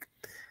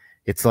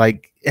it's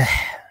like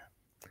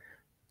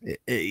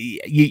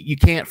you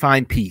can't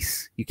find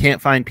peace. You can't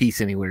find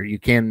peace anywhere. You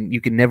can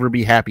never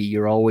be happy.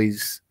 You're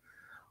always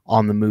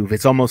on the move.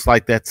 It's almost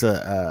like that's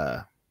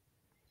a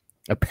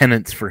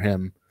penance for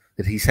him,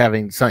 that he's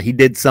having he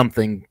did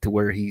something to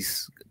where he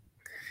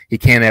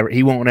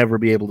won't ever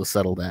be able to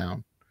settle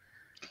down.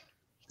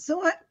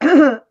 So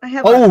I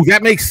have. That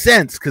makes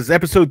sense, because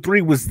episode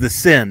 3 was the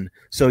sin.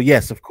 So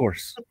yes, of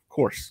course,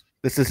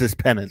 this is his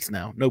penance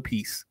now. No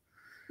peace.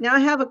 Now I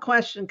have a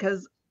question,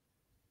 because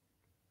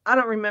I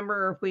don't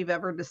remember if we've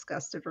ever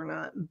discussed it or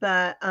not.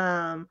 But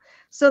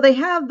so they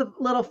have the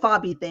little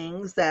fobby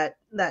things that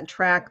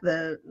track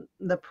the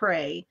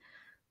prey.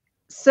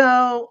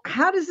 So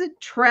how does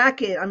it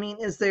track it? I mean,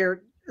 is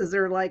there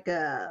like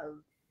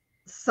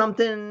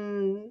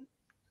something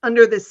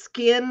under the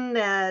skin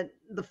that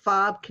the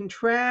fob can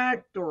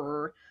track,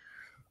 or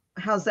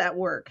how's that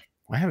work?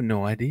 I have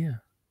no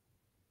idea.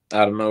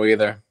 I don't know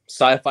either.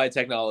 Sci-fi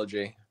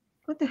technology.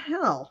 What the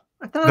hell?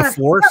 I thought the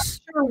Force.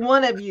 I'm sure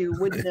one of you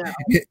would know.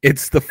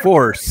 It's the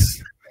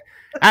Force.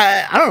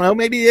 I don't know.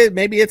 Maybe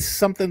it's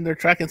something they're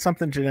tracking,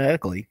 something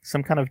genetically,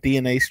 some kind of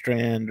DNA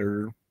strand,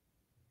 or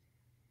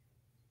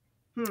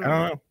I don't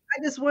know.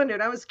 I just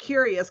wondered. I was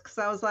curious, because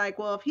I was like,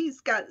 well, if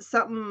he's got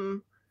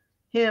something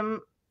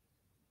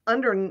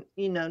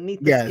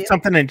underneath the skin,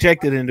 something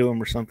injected into him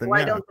or something.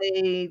 Why don't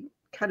they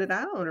cut it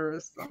out or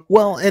something?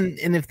 Well, and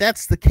if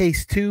that's the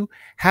case too,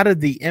 how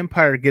did the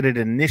Empire get it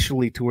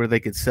initially to where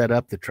they could set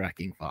up the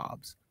tracking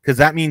fobs? Because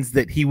that means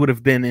that he would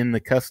have been in the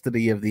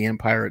custody of the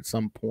Empire at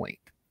some point.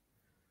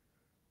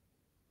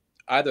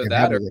 Either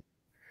that or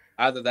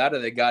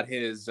they got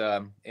his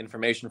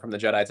information from the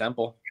Jedi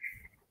Temple.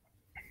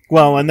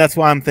 Well, and that's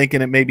why I'm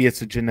thinking maybe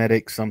it's a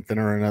genetic something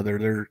or another.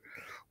 They're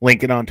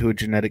linking onto a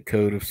genetic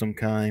code of some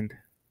kind.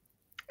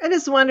 I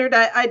just wondered.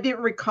 I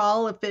didn't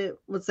recall if it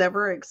was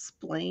ever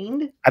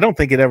explained. I don't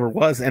think it ever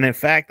was. And in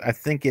fact, I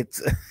think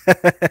it's...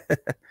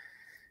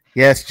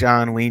 Yes,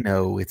 John, we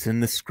know it's in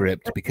the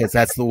script because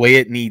that's the way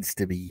it needs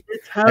to be.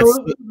 It's how it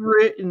was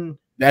written.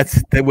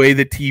 That's the way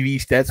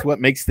that's what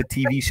makes the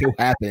TV show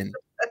happen.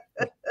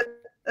 That's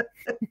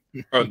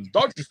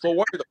the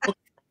way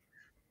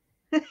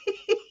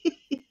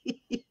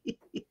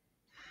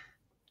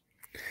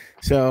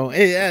So,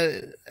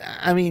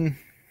 I mean,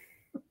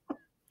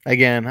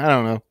 again, I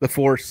don't know. The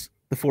Force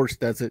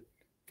does it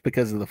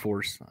because of the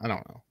Force. I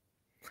don't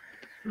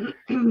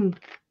know.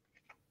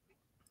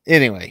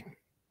 Anyway,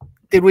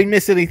 did we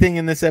miss anything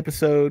in this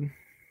episode?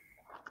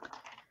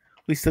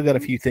 We still got a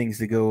few things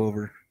to go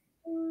over.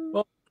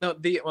 Well, no,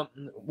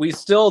 we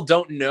still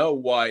don't know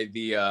why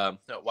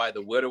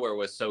the widower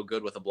was so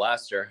good with a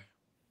blaster.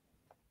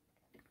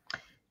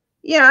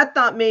 Yeah, I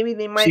thought maybe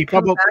they might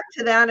come back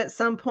to that at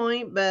some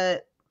point,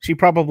 but she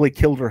probably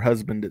killed her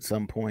husband at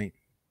some point.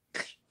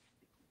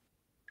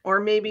 Or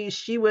maybe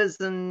she was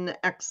an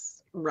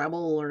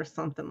ex-rebel or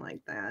something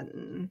like that.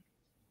 And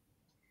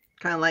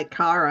kind of like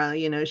Kara,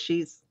 you know,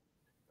 she's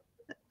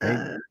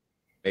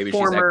maybe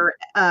former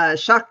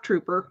shock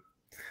trooper.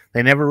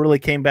 They never really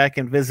came back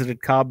and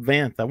visited Cobb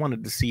Vanth. I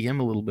wanted to see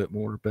him a little bit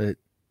more, but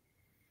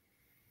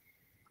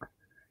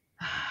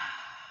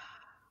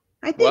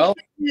I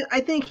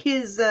think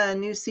his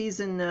new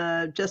season,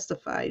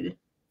 Justified,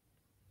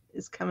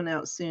 is coming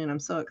out soon. I'm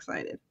so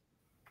excited.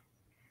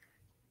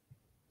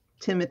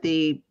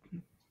 Timothy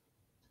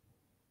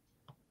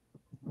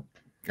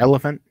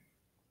Elephant.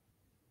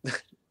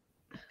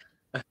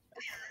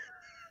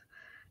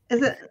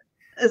 Is it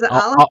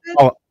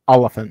Oliphant?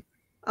 Oliphant.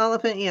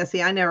 Oliphant. Yeah.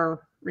 See, I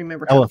never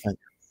remember. Elephant.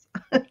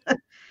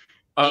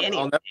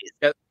 I'll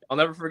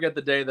never forget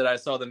the day that I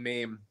saw the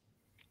meme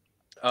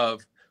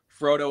of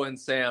Frodo and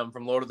Sam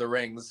from Lord of the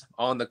Rings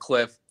on the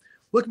cliff.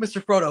 Look,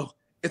 Mr. Frodo,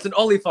 it's an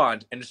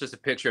Oliphant, and it's just a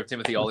picture of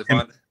Timothy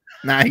Oliphant.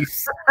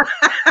 Nice.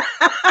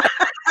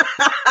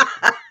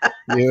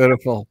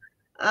 Beautiful.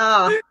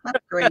 Oh,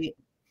 that's great.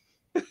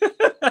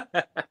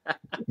 I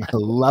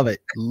love it.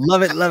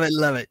 Love it, love it,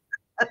 love it.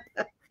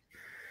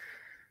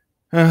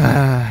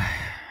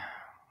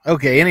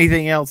 Okay,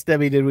 anything else,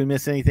 Debbie? Did we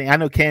miss anything? I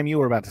know, Cam, you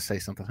were about to say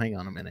something. Hang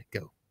on a minute.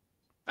 Go.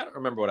 I don't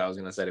remember what I was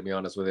going to say, to be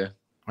honest with you.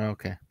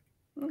 Okay.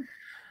 All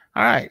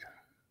right.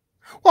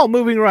 Well,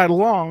 moving right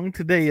along,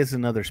 today is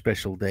another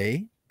special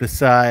day.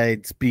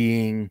 Besides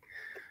being,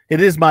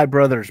 it is my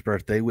brother's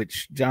birthday,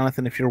 which,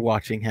 Jonathan, if you're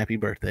watching, happy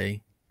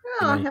birthday.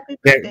 Oh, happy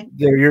birthday.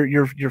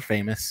 You're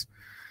famous.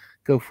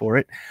 Go for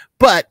it.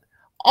 But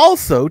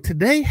also,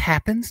 today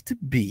happens to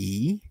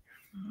be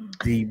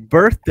the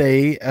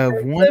birthday of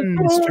one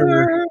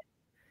Mr.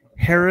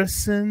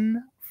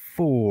 Harrison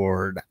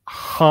Ford,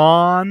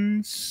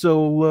 Han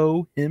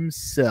Solo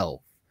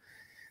himself.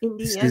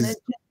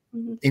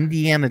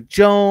 Indiana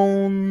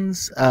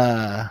Jones,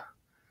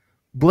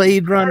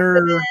 Blade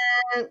Runner,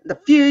 The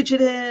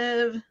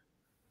Fugitive,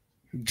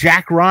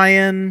 Jack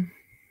Ryan,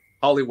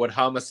 Hollywood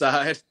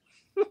Homicide.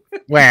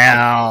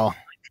 Wow.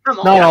 Come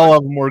on. Not all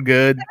of them were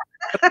good.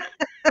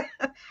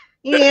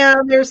 Yeah,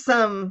 there's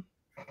some.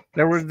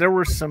 There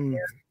were some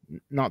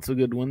not so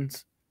good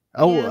ones.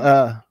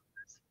 Oh,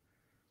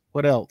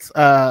 what else?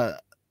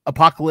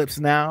 Apocalypse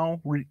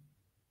Now.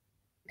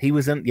 He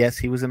was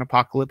in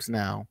Apocalypse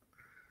Now.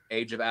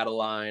 Age of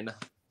Adeline.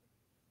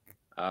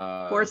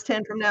 Force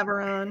 10 from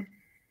Navarone.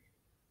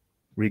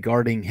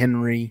 Regarding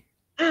Henry.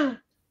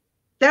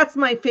 That's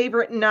my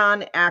favorite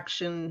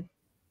non-action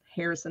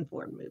Harrison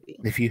Ford movie.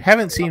 If you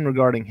haven't seen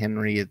Regarding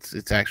Henry,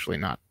 it's actually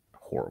not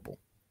horrible.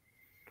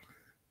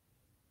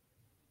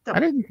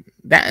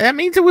 That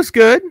means it was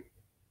good.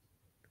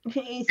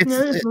 It's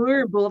not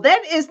horrible.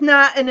 That is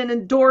not an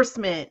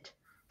endorsement.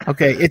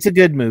 Okay, it's a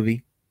good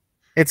movie.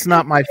 It's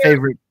not my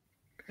favorite.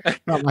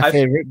 Not my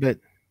favorite, but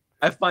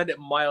I find it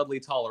mildly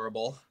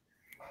tolerable.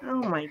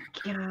 Oh my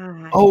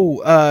god.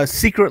 Oh,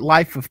 Secret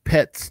Life of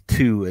Pets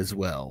 2 as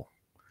well.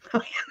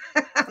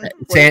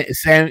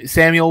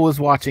 Samuel was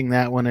watching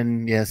that one,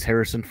 and yes,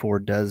 Harrison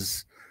Ford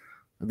does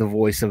the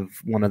voice of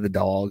one of the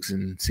dogs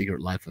in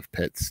Secret Life of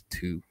Pets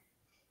 2.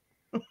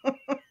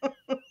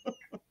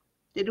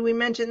 Did we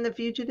mention The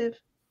Fugitive?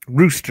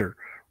 Rooster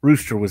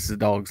was the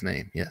dog's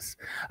name. Yes.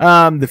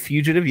 The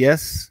Fugitive.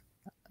 Yes.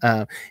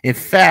 In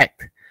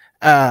fact,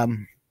 gosh,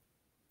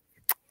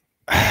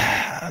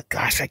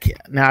 I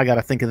can't. Now I got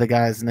to think of the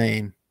guy's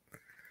name.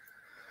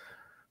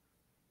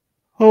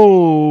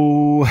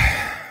 Oh,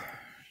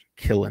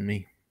 killing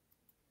me.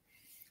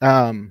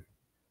 Hang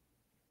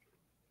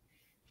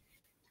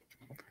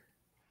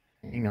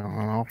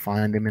on, I'll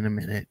find him in a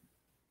minute.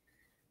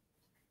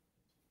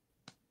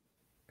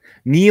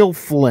 Neil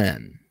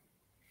Flynn.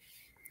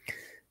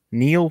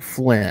 Neil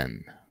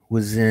Flynn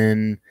was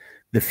in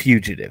The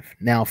Fugitive.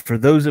 Now, for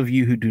those of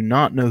you who do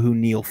not know who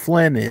Neil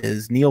Flynn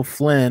is, Neil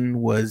Flynn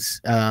was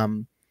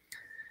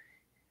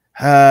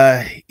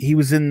he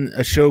was in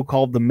a show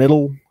called The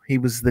Middle. He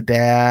was the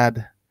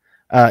dad.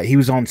 He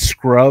was on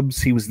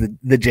Scrubs. He was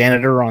the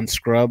janitor on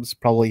Scrubs,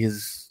 probably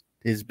his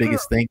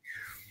biggest thing.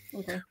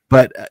 Okay.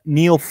 But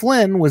Neil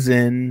Flynn was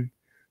in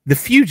The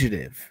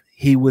Fugitive.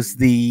 He was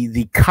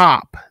the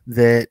cop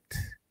that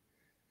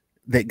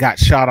got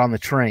shot on the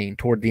train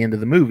toward the end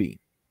of the movie.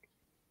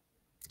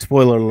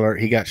 Spoiler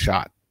alert, he got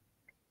shot.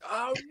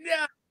 Oh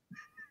no.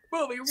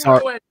 Movie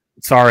ruined.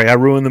 Sorry, I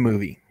ruined the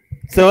movie.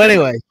 So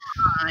anyway.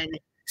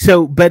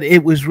 But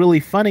it was really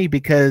funny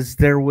because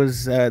there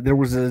was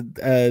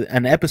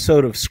an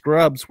episode of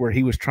Scrubs where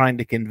he was trying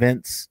to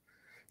convince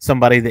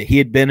somebody that he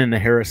had been in a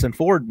Harrison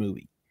Ford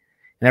movie.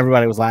 And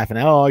everybody was laughing.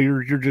 Oh,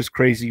 you're just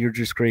crazy. You're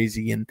just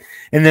crazy. And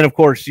then of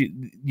course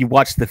you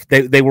watch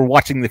they were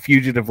watching The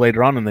Fugitive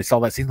later on, and they saw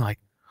that scene like,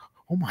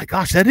 oh my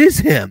gosh, that is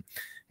him.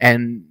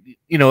 And,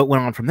 you know, it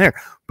went on from there.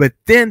 But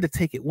then to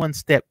take it one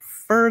step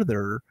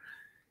further,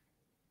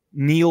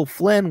 Neil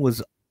Flynn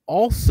was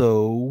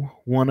also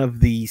one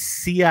of the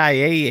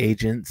CIA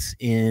agents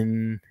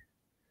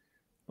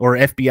or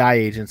FBI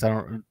agents,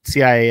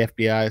 CIA,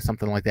 FBI,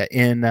 something like that,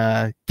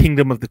 in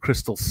Kingdom of the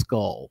Crystal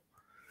Skull,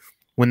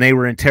 when they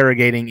were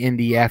interrogating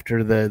Indy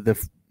after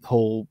the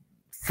whole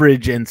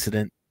fridge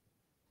incident.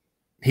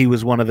 He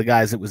was one of the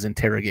guys that was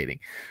interrogating.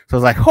 So I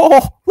was like,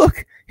 oh,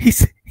 look,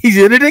 he's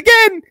in it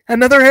again.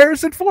 Another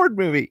Harrison Ford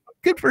movie.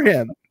 Good for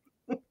him.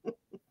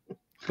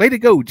 Way to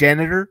go,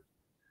 janitor.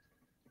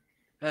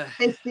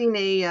 I've seen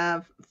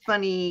a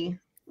funny,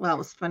 well, it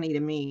was funny to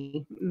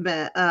me,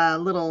 but a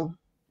little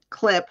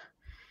clip.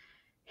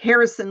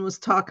 Harrison was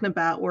talking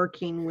about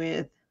working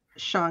with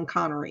Sean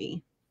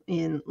Connery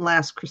in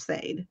Last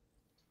Crusade.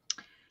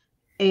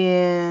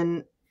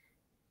 And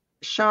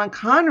Sean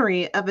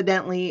Connery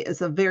evidently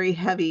was a very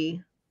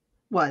heavy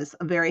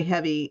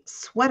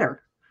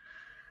sweater.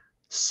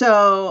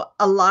 So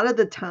a lot of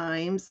the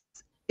times,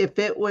 if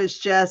it was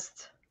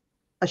just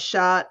a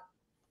shot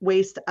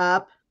waist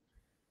up,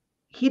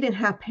 he didn't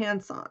have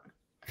pants on.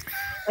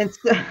 And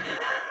so,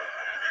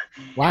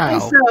 wow.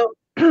 And so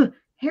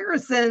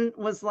Harrison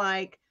was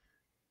like,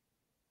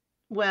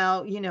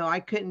 well, you know, I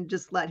couldn't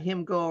just let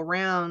him go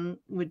around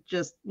with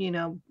just, you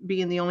know,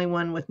 being the only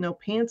one with no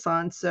pants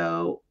on.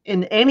 So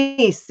in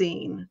any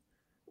scene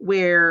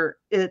where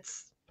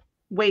it's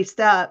waist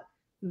up,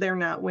 they're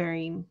not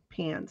wearing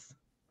pants.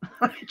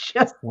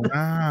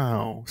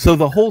 Wow. So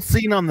the whole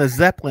scene on the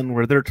Zeppelin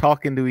where they're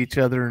talking to each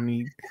other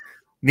and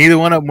neither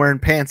one of them wearing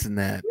pants in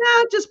that.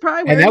 Yeah, just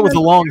probably. And that was a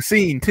long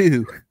scene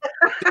too.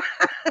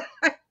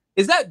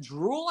 Is that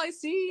drool I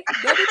see?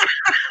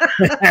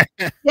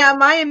 Yeah,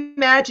 my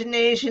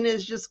imagination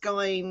is just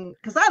going,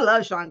 because I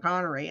love Sean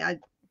Connery.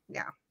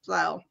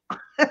 So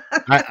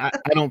I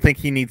don't think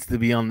he needs to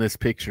be on this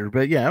picture,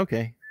 but yeah,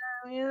 okay.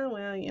 Yeah,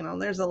 well, you know,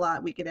 there's a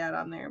lot we could add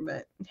on there,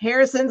 but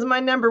Harrison's my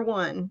number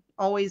one,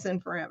 always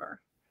and forever.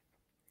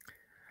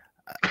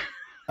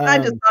 I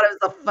just thought it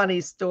was a funny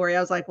story. I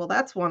was like, well,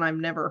 that's one I've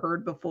never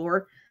heard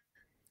before.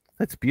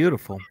 That's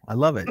beautiful. I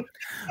love it.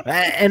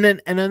 And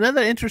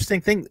another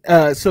interesting thing.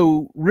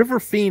 So River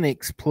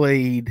Phoenix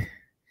played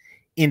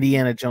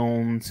Indiana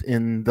Jones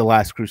in The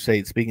Last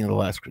Crusade. Speaking of The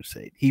Last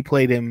Crusade, he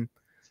played him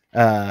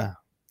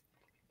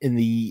in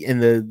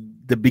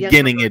the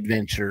beginning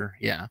adventure.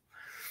 Yeah.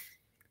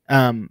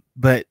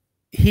 But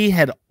he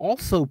had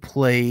also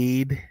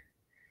played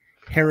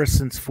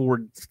Harrison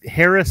Ford's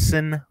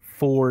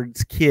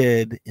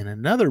kid in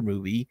another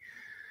movie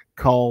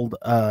called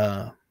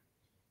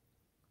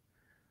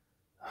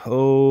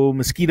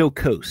Mosquito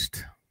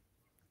Coast.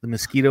 The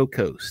Mosquito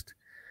Coast.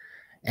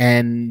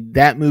 And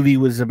that movie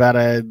was about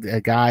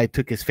a guy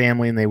took his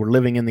family and they were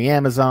living in the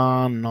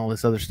Amazon and all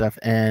this other stuff.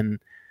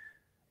 And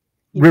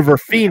River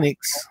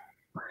Phoenix,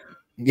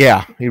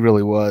 yeah, he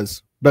really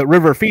was. But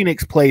River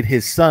Phoenix played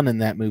his son in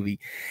that movie.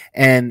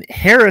 And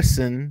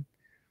Harrison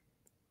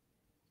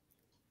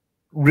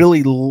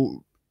really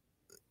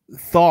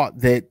thought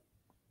that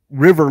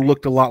River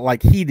looked a lot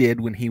like he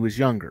did when he was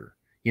younger.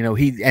 You know,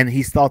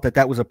 he thought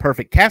that was a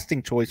perfect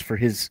casting choice for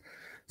his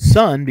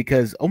son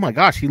because, oh my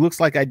gosh, he looks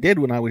like I did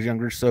when I was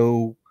younger.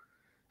 So,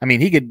 I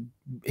mean,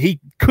 he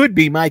could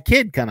be my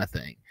kid kind of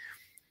thing.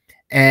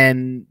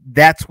 And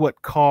that's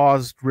what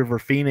caused River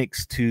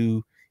Phoenix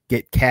to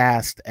get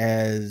cast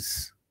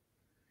as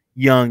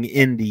young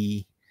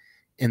Indy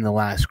in The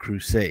Last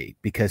Crusade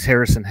because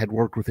Harrison had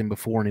worked with him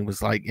before and he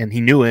was like, and he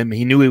knew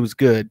he was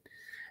good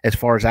as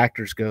far as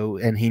actors go.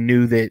 And he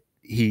knew that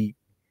he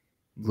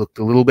looked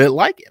a little bit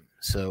like him.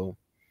 So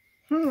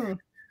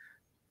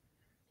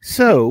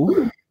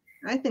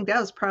I think that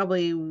was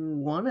probably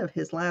one of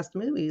his last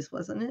movies,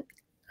 wasn't it?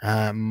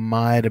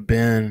 Might have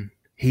been.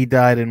 He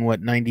died in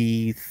what,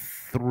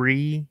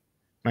 93,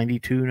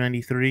 92,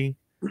 93?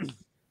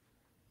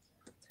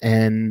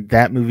 And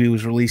that movie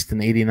was released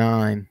in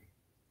 89.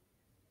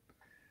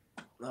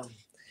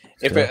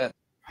 If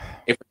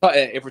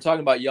we're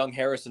talking about young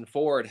Harrison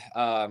Ford,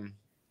 I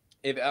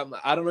don't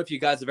know if you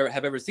guys have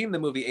ever seen the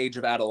movie Age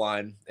of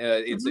Adeline.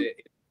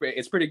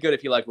 It's pretty good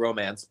if you like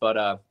romance,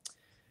 but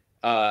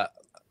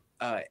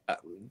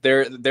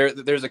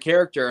there's a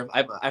character,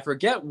 I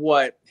forget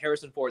what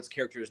Harrison Ford's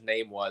character's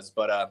name was,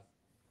 but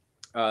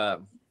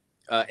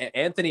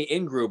Anthony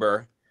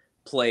Ingruber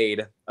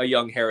played a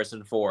young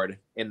Harrison Ford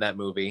in that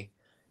movie,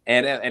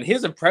 and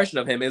his impression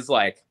of him is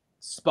like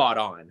spot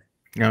on.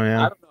 Oh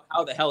yeah. I don't know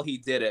how the hell he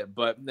did it,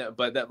 but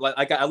that,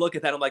 like I look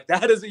at that, I'm like,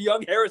 that is a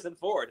young Harrison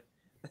Ford.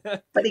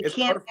 But he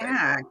can't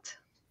act.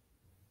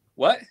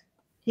 What?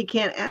 He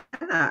can't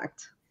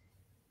act.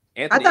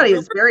 Anthony I thought he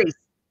Ingruber?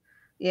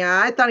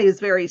 I thought he was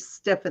very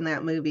stiff in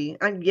that movie.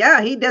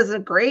 Yeah, he does a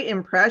great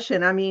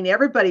impression. I mean,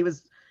 everybody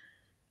was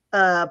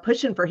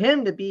pushing for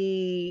him to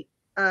be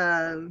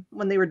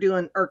when they were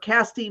doing or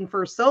casting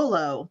for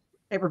Solo.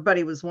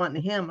 Everybody was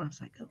wanting him. I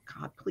was like, oh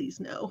God, please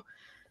no.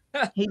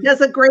 He does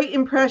a great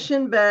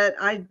impression, but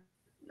to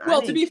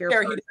be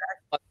fair, he didn't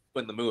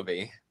in the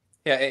movie.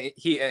 Yeah,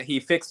 he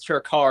fixed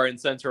her car and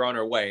sent her on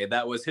her way.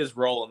 That was his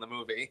role in the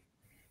movie.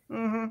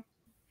 Mm-hmm.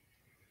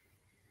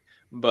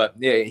 But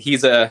yeah,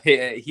 he's a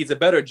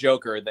better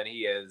Joker than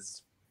he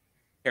is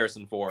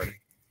Harrison Ford.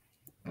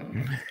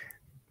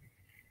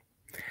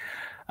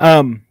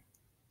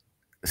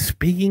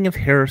 Speaking of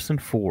Harrison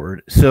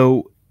Ford,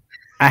 so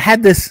I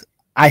had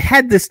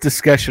this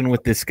discussion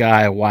with this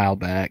guy a while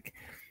back,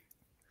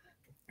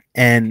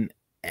 and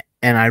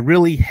I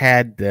really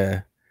had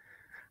to.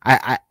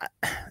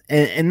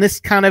 And this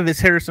kind of is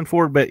Harrison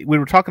Ford, but we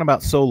were talking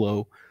about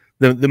Solo,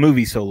 the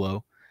movie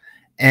Solo,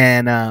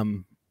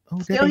 and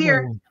Still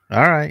here.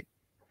 All right,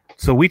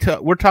 so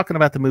we're talking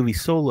about the movie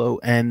Solo,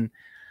 and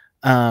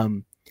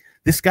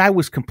this guy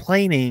was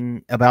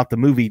complaining about the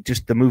movie,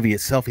 just the movie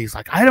itself. He's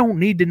like, I don't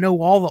need to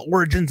know all the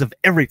origins of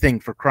everything,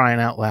 for crying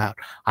out loud.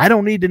 I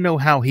don't need to know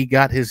how he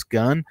got his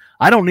gun.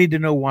 I don't need to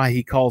know why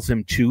he calls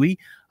him Chewie.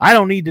 I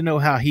don't need to know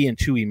how he and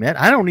Chewie met.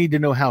 I don't need to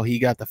know how he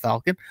got the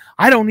Falcon.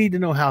 I don't need to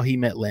know how he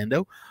met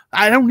Lando.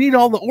 I don't need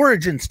all the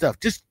origin stuff.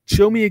 Just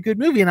show me a good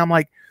movie. And I'm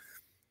like,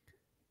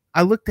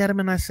 I looked at him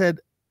and I said,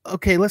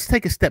 okay, let's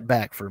take a step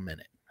back for a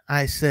minute.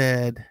 I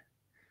said,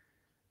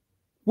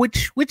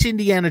 which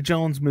Indiana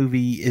Jones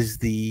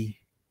movie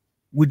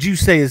would you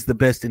say is the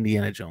best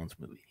Indiana Jones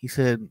movie? He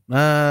said,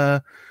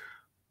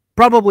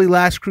 probably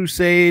Last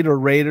Crusade or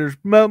Raiders,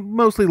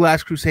 mostly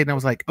Last Crusade. And I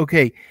was like,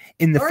 okay,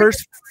 in the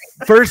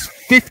first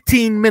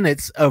 15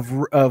 minutes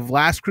of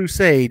Last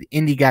Crusade,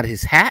 Indy got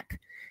his hat,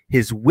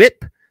 his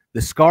whip,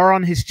 the scar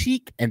on his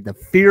cheek, and the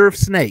fear of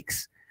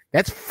snakes.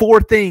 That's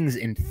 4 things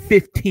in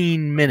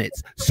 15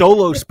 minutes.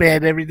 Solo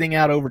spanned everything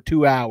out over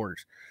 2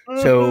 hours.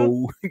 Mm-hmm.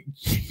 So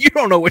you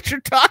don't know what you're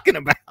talking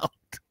about.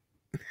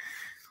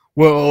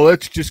 Well,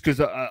 that's just because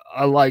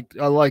I like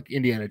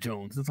Indiana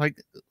Jones. It's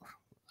like,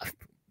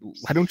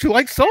 why don't you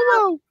like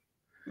Solo?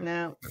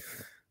 No.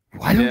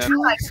 Why don't you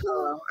like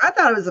Solo? I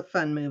thought it was a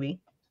fun movie.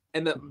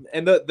 And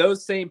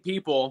those same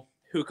people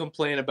who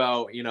complain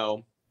about,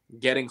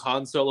 getting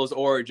Han Solo's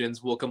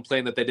origins will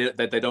complain that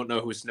they don't know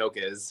who Snoke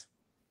is.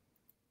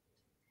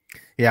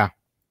 Yeah.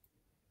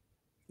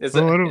 I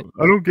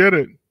don't get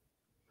it.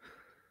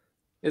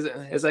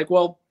 It's like,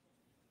 well,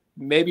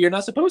 maybe you're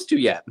not supposed to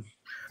yet.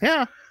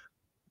 Yeah.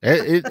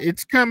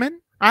 It's coming.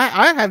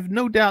 I have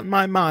no doubt in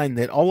my mind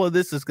that all of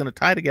this is going to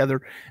tie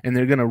together, and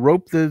they're going to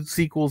rope the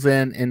sequels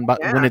in, and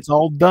when it's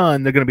all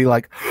done, they're going to be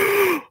like,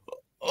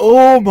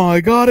 oh my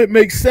God, it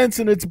makes sense,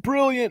 and it's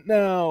brilliant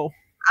now.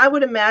 I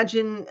would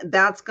imagine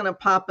that's going to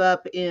pop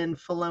up in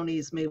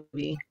Filoni's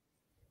movie.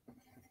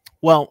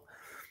 Well,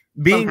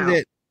 being somehow.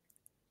 that,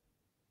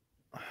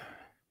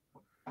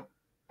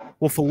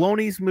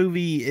 Filoni's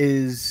movie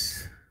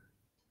is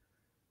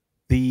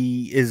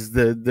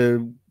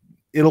the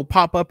it'll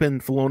pop up in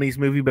Filoni's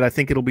movie, but I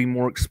think it'll be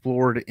more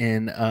explored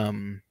in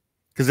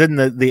because then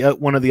the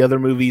one of the other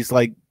movies,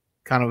 like,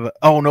 kind of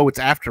it's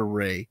after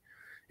Rey.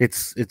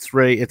 It's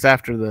Rey. It's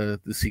after the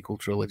sequel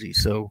trilogy.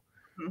 So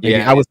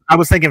yeah, I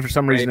was thinking for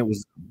some reason it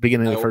was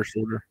beginning of the First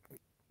Order.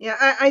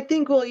 Yeah, I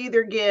think we'll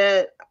either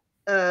get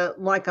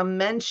like a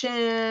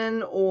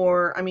mention,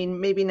 or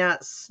maybe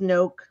not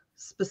Snoke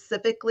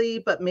specifically,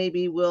 but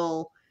maybe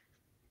we'll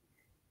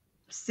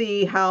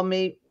see how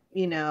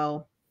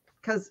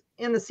because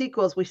in the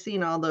sequels we've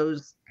seen all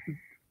those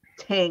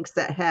tanks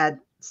that had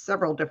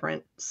several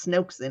different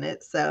Snokes in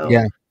it. So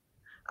yeah,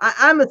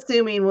 I'm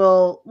assuming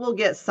we'll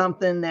get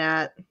something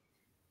that.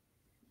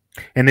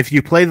 And if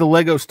you play the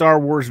Lego Star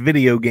Wars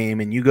video game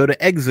and you go to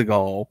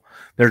Exegol,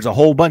 there's a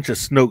whole bunch of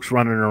Snokes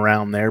running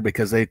around there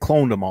because they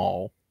cloned them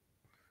all.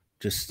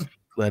 Just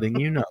letting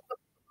you know.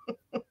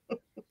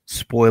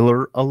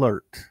 Spoiler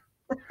alert.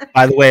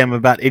 By the way, I'm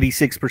about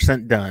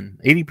 86% done.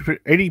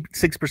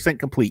 86%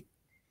 complete.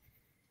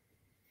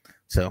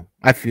 So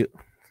I feel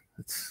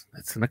it's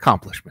an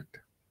accomplishment.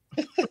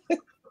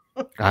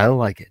 I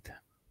like it.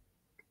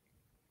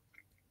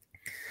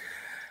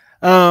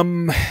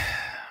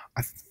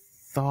 I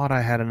thought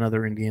I had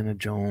another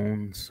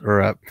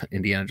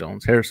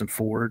Harrison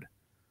Ford.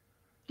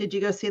 Did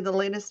you go see the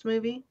latest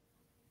movie?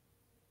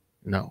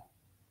 No.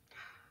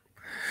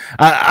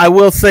 I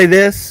will say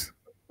this.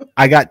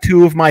 I got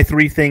 2 of my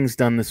 3 things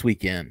done this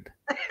weekend.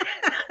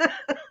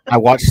 I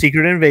watched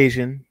Secret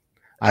Invasion.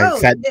 You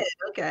did?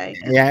 Okay.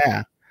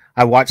 Yeah.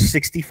 I watched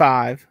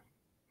 65,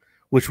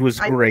 which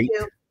was great.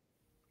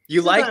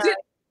 You liked it?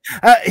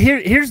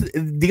 Here's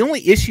the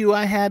only issue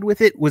I had with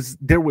it was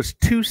there was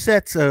 2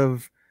 sets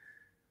of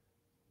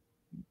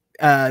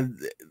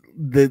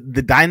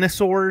the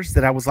dinosaurs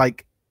that I was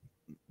like,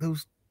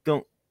 those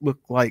don't look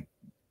like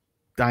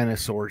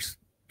dinosaurs,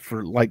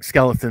 for like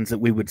skeletons that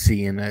we would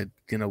see in a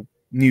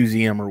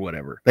museum or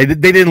whatever. They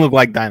didn't look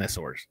like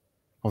dinosaurs.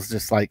 I was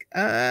just like,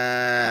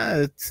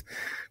 we're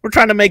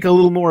trying to make a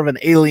little more of an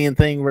alien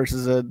thing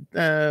versus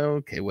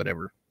okay,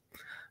 whatever.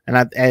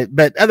 And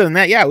but other than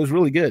that, yeah, it was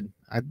really good.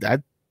 I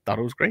thought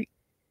it was great.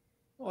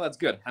 Well, that's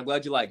good. I'm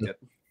glad you liked it.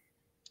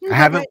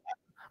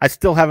 I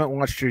still haven't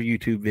watched your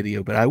YouTube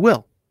video, but I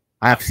will.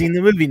 I've seen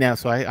the movie now,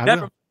 so I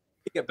Never will.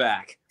 Take it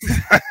back.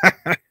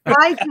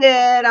 I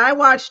did. I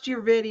watched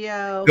your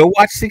video. Go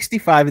watch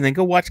 65 and then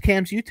go watch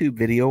Cam's YouTube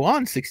video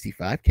on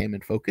 65, Cam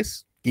in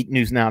Focus, Geek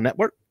News Now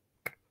Network,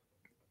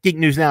 Geek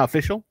News Now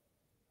Official.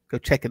 Go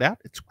check it out.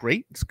 It's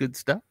great. It's good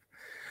stuff.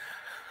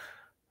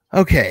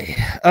 Okay.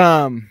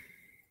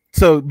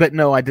 But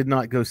no, I did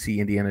not go see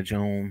Indiana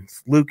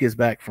Jones. Luke is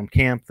back from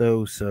camp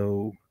though,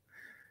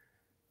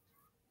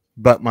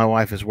 but my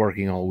wife is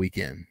working all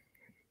weekend.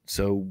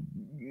 So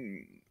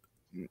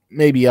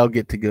maybe I'll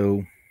get to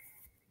go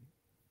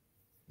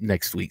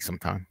next week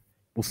sometime.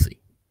 We'll see.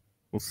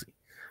 I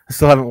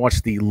still haven't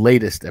watched the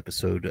latest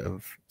episode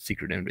of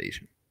Secret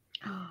Invasion.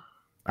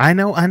 I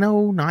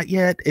know, not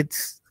yet.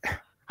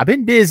 I've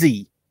been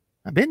busy.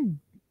 I've been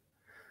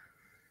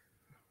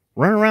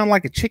running around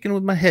like a chicken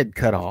with my head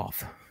cut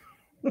off.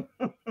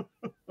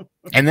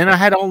 And then I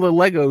had all the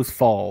Legos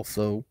fall,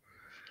 so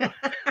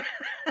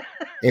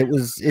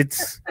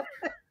it's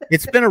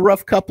been a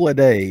rough couple of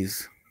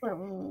days.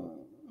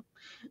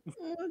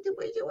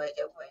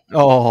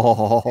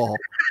 Oh.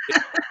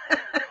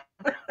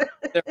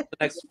 The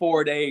next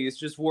 4 days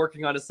just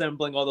working on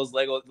assembling all those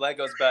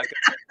Legos back.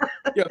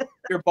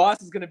 Your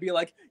boss is going to be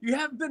like, you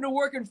haven't been to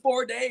work in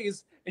 4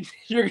 days. And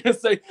you're going to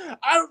say,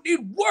 I don't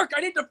need work.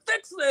 I need to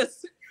fix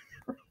this.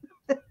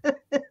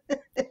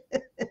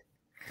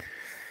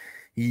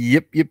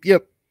 Yep.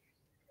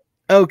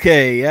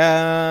 Okay.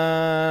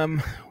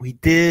 We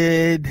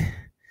did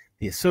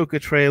the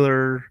Ahsoka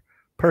trailer,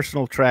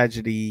 Personal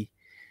Tragedy,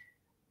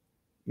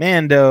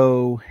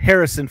 Mando,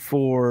 Harrison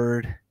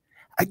Ford,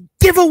 a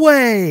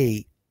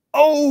giveaway.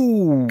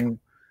 Oh,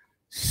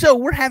 so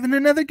we're having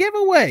another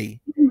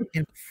giveaway.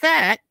 In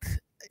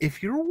fact,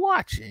 if you're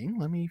watching,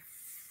 let me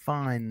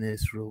find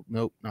this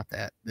nope, not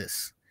that.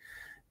 This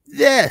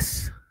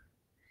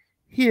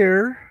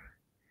here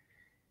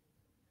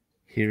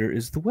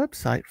is the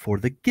website for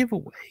the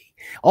giveaway.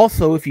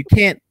 Also, if you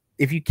can't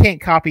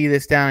copy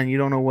this down and you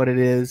don't know what it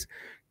is,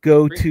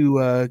 go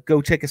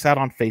check us out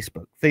on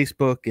Facebook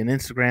and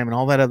Instagram and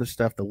all that other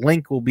stuff. The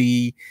link will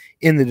be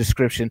in the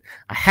description.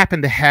 I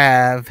happen to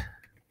have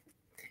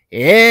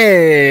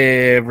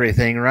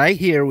everything right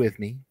here with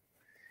me,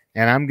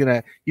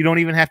 and you don't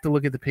even have to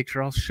look at the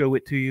picture. I'll show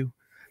it to you.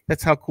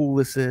 That's how cool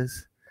this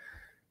is.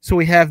 So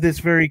we have this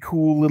very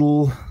cool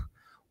little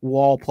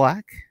wall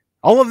plaque.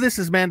 All of this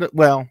is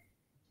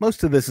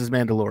most of this is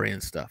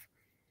Mandalorian stuff.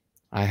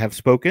 I have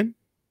spoken.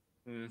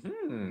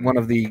 Mm-hmm. One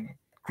of the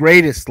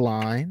greatest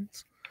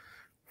lines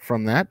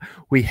from that.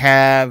 We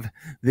have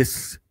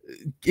this.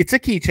 It's a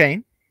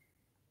keychain.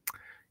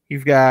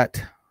 You've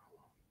got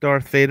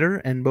Darth Vader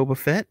and Boba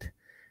Fett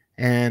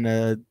and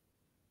a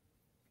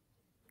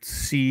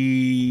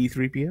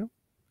C-3PO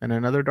and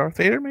another Darth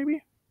Vader,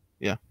 maybe?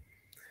 Yeah.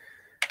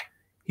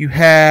 You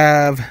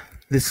have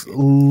this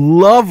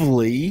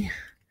lovely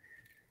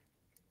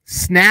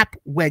Snap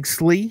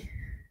Wexley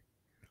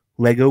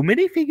Lego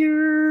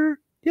minifigure.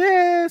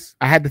 Yes.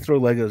 I had to throw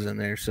Legos in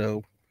there,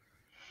 so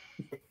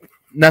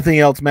nothing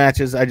else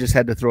matches. I just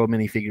had to throw a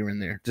minifigure in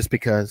there just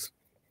because.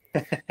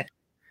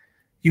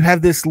 You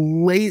have this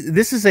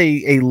this is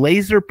a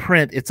laser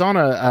print. It's on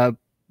a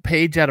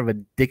page out of a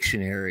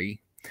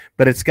dictionary,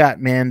 but it's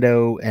got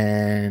Mando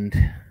and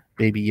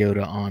Baby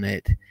Yoda on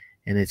it,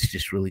 and it's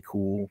just really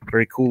cool.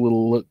 Very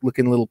cool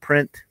looking little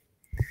print.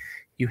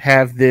 You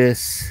have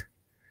this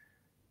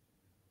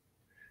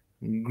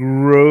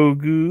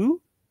Grogu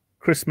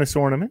Christmas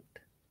ornament.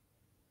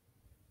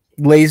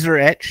 Laser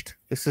etched.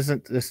 This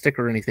isn't a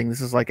sticker or anything.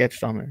 This is like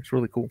etched on there. It's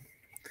really cool.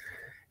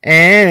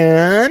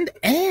 And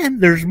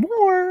there's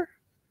more.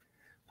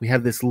 We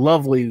have this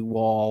lovely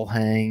wall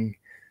hang.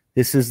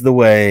 This is the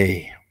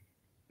way.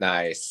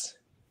 Nice.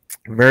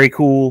 Very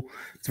cool.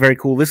 It's very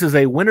cool. This is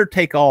a winner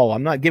take all.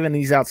 I'm not giving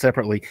these out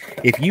separately.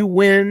 If you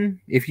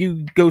win, if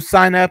you go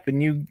sign up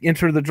and you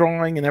enter the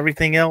drawing and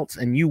everything else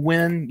and you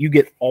win, you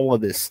get all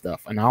of this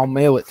stuff and I'll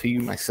mail it to you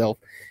myself.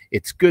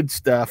 It's good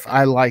stuff.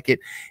 I like it.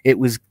 It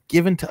was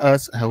given to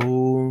us.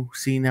 Oh,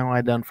 see, now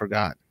I done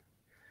forgot.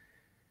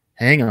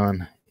 Hang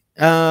on.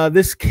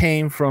 This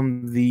came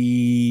from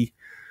the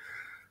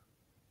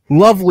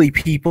lovely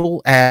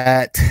people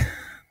at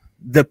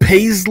the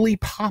Paisley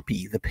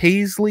Poppy. The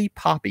Paisley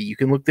Poppy. You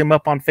can look them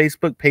up on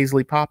Facebook,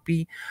 Paisley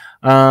Poppy,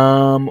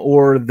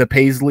 or the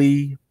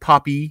Paisley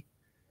Poppy.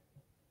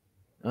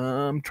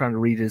 I'm trying to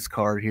read his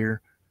card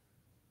here.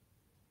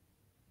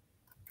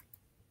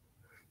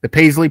 The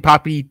Paisley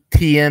Poppy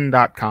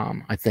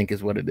TN.com, I think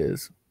is what it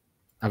is.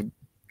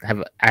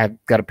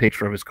 I've got a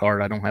picture of his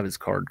card. I don't have his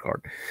card.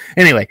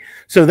 Anyway,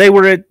 so they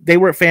were at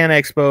Fan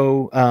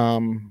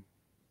Expo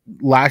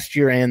last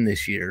year and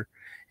this year,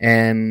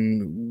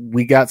 and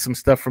we got some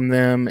stuff from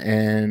them,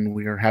 and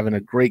we are having a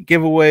great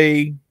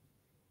giveaway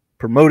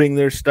promoting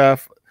their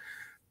stuff.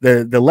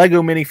 The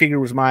Lego minifigure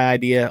was my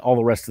idea. All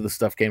the rest of the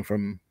stuff came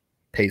from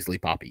Paisley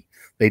Poppy.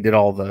 They did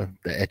all the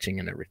etching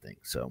and everything.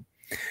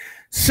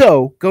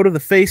 So go to the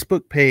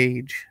Facebook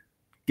page,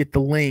 get the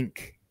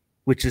link,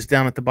 which is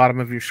down at the bottom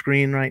of your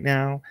screen right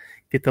now.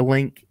 Get the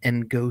link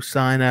and go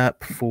sign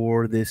up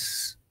for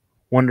this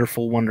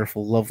wonderful,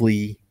 wonderful,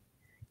 lovely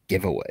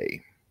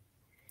giveaway.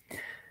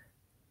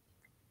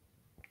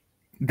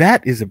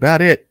 that is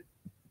about it.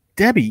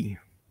 Debbie,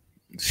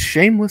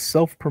 shameless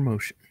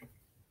self-promotion.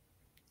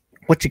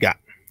 What you got?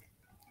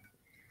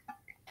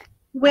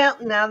 Well,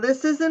 now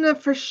this isn't a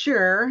for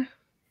sure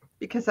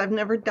because I've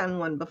never done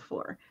one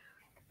before.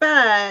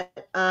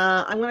 But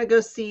I'm going to go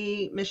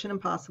see Mission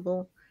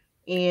Impossible,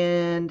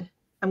 and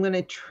I'm going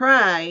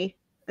to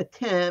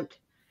attempt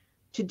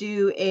to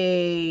do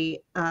a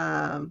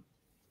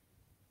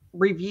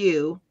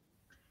review,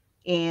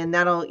 and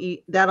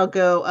that'll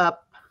go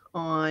up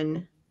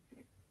on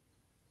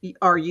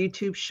our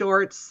YouTube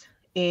Shorts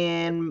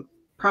and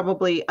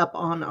probably up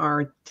on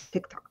our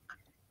TikTok.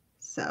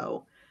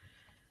 So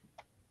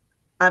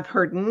I've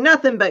heard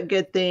nothing but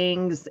good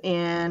things,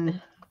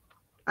 and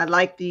I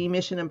like the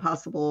Mission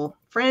Impossible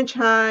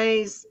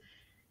franchise.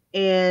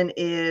 And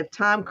if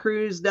Tom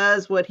Cruise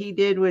does what he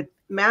did with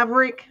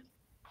Maverick,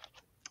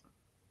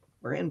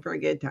 we're in for a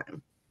good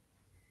time.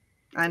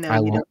 I know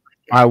you don't like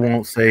it. I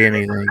won't say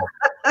anything.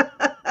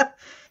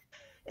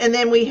 And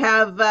then we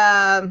have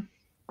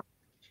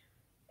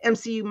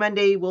MCU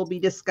Monday. We'll be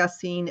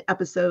discussing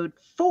episode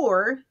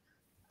 4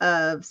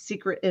 of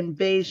Secret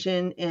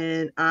Invasion.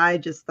 And I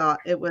just thought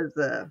it was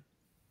a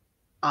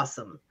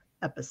awesome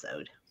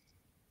episode.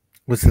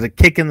 Was it a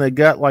kick in the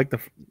gut like the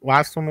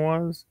last one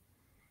was?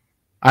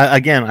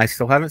 I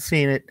still haven't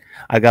seen it.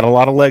 I got a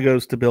lot of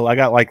Legos to build. I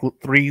got like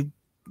three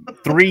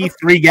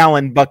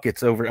 3-gallon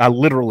buckets over. I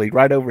literally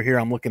right over here.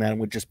 I'm looking at them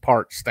with just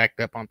parts stacked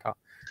up on top.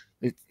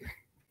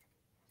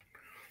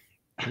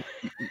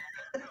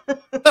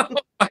 Oh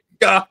my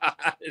God.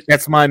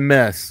 That's my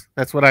mess.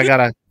 That's what I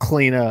gotta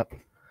clean up.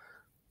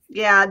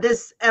 Yeah,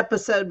 this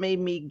episode made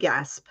me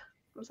gasp.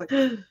 I was like,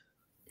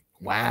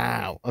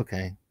 wow.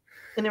 Okay.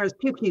 And there was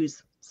pew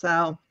pews.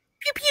 So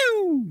pew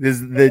pew. This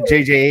is the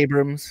J.J.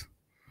 Abrams.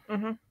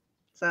 Mm-hmm.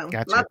 So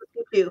gotcha. Lots of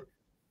pew pew.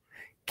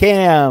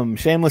 Cam,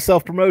 shameless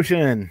self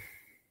promotion.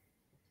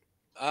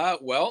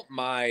 Well,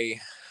 my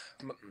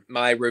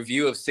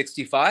review of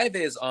 65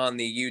 is on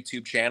the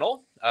YouTube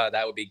channel.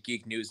 That would be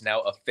Geek News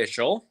Now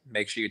Official.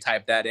 Make sure you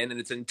type that in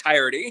its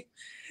entirety.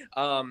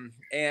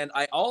 And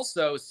I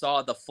also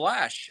saw The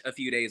Flash a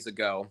few days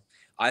ago.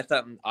 I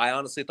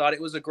honestly thought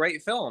it was a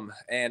great film,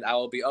 and I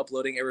will be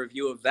uploading a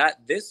review of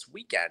that this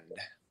weekend.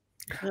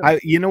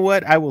 You know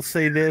what? I will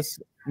say this.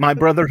 My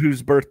brother,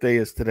 whose birthday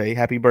is today,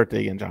 happy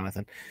birthday again,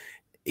 Jonathan.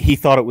 He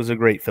thought it was a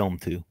great film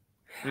too.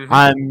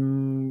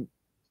 Mm-hmm.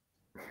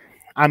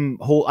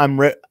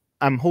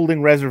 I'm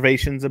holding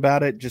reservations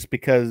about it just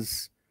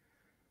because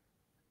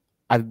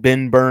I've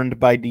been burned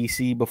by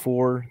DC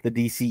before, the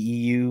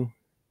DCEU,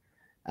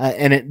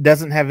 and it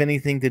doesn't have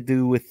anything to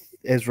do with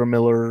Ezra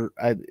Miller.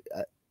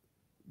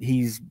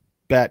 He's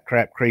bat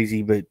crap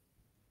crazy, but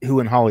who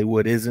in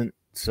Hollywood isn't?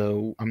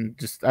 So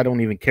I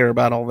don't even care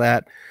about all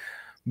that.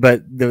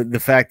 But the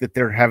fact that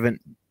there haven't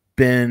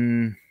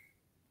been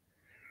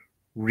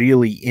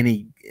really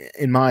any,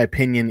 in my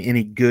opinion,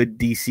 any good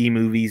DC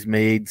movies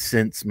made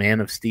since Man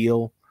of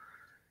Steel,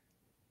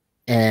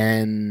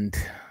 and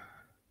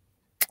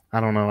I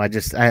don't know.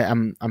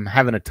 I'm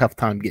having a tough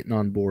time getting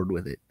on board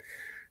with it.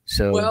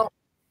 So well,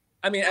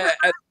 I mean,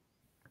 as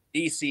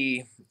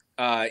DC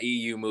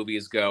EU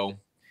movies go,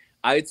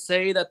 I'd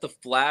say that The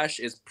Flash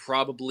is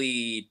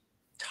probably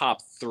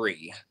top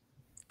 3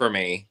 for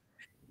me.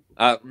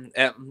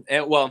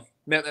 Well,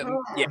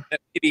 yeah,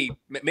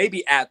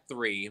 maybe at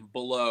 3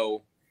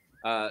 below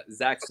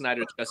Zack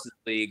Snyder's Justice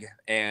League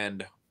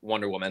and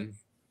Wonder Woman.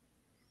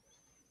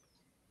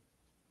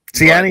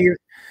 See,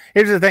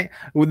 here's the thing: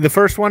 with the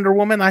first Wonder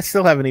Woman, I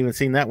still haven't even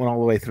seen that one all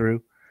the way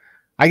through.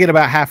 I get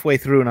about halfway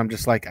through, and I'm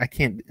just like, I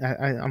can't.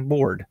 I'm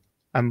bored.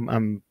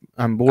 I'm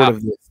bored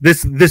of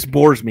this. This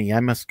bores me.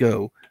 I must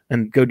go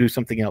and go do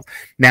something else.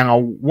 Now,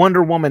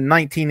 Wonder Woman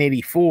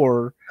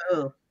 1984.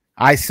 Oh.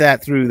 I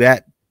sat through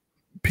that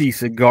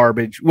piece of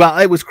garbage. Well,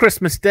 it was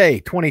Christmas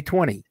Day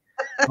 2020.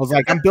 I was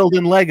like, I'm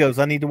building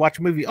Legos. I need to watch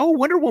a movie. Oh,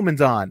 Wonder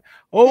Woman's on.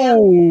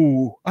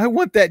 Oh, yeah. I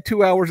want that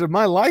 2 hours of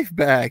my life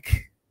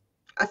back.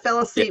 I fell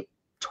asleep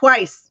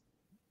twice.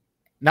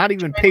 Not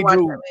even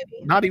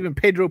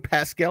Pedro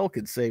Pascal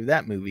could save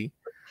that movie.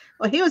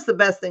 Well, he was the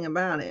best thing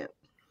about it.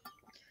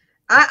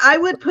 I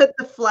would put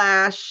The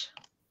Flash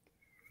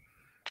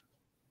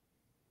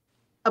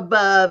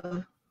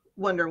above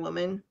Wonder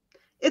Woman.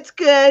 It's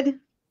good.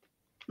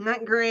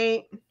 Not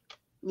great. A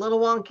little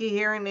wonky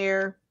here and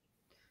there.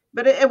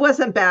 But it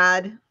wasn't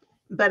bad.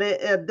 But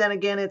then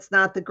again, it's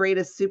not the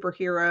greatest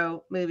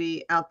superhero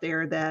movie out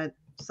there that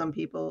some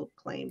people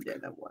claimed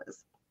it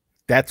was.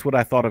 That's what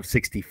I thought of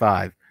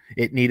 65.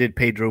 It needed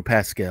Pedro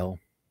Pascal.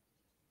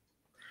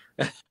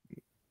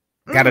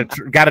 Got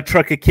to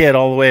truck a kid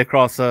all the way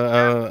across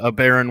a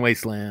barren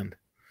wasteland.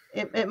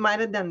 It might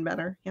have done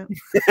better. Yeah.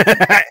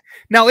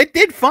 No, it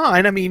did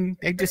fine. I mean,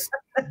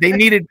 they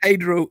needed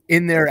Pedro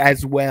in there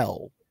as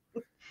well.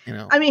 You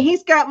know. I mean,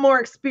 he's got more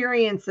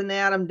experience than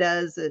Adam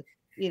does at,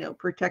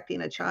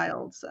 protecting a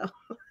child. So,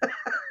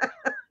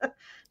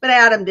 but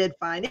Adam did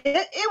fine.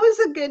 It was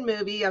a good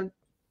movie.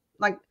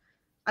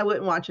 I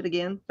wouldn't watch it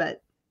again,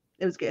 but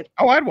it was good.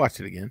 Oh, I'd watch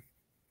it again.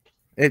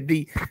 That'd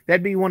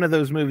be one of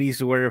those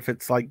movies where if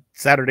it's like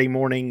Saturday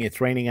morning,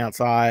 it's raining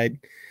outside,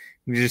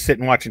 you're just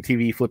sitting watching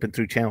TV, flipping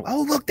through channel.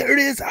 Oh, look, there it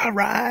is. All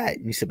right,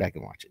 and you sit back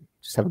and watch it.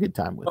 Just have a good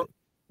time with it.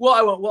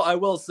 Well, I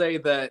will say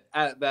that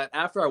that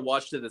after I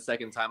watched it the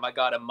second time, I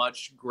got a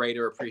much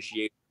greater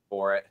appreciation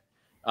for it,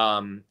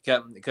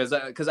 because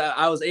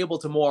I was able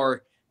to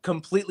more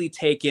completely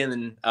take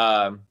in.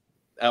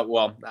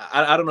 Well,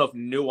 I don't know if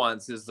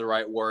nuance is the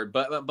right word,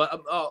 but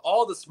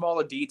all the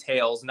smaller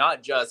details,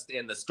 not just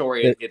in the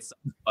story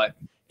itself, but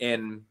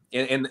in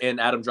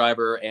Adam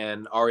Driver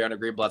and Ariana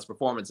Greenblatt's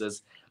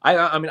performances.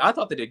 I mean, I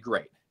thought they did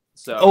great.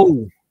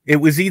 So it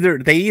was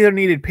they either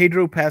needed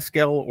Pedro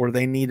Pascal or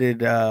they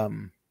needed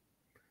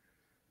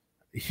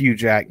Hugh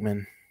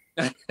Jackman,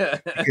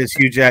 because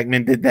Hugh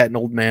Jackman did that in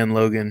Old Man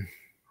Logan.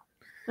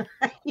 Oh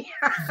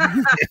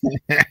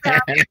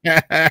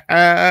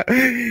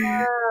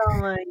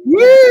my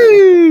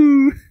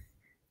Woo!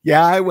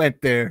 Yeah, I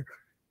went there.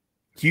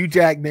 Hugh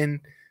Jackman,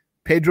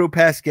 Pedro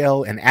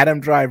Pascal, and Adam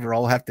Driver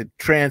all have to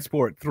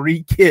transport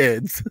 3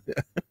 kids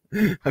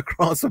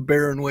across a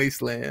barren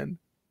wasteland.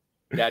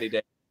 Daddy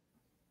Day.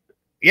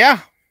 Yeah.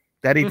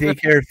 Daddy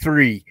Daycare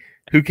 3.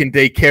 Who can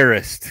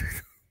daycareist?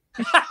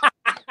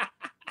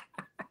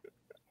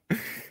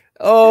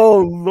 Oh,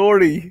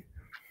 Lordy.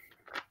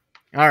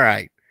 All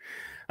right.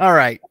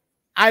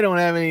 I don't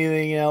have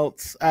anything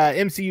else.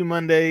 MCU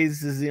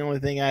Mondays is the only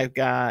thing I've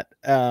got.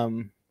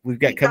 We've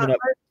got coming up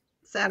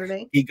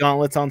Saturday. Geek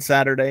Gauntlets on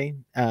Saturday.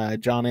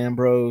 John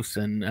Ambrose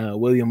and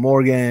William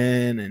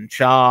Morgan and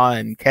Shaw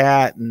and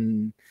Kat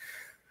and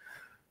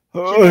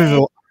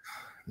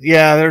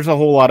there's a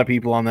whole lot of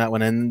people on that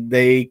one, and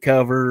they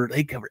cover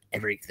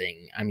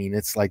everything. I mean,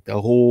 it's like the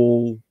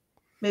whole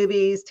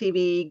movies,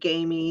 TV,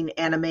 gaming,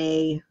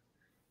 anime,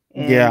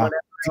 and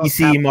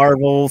DC,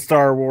 Marvel,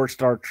 Star Wars,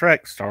 Star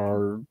Trek,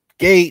 Stargate,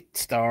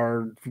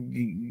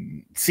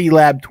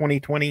 C-Lab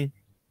 2020.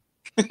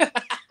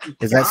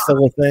 Is that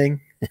still a thing?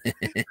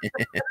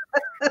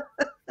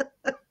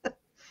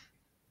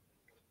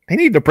 They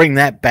need to bring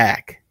that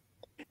back.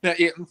 Now,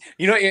 you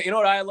know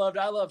what I loved?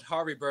 I loved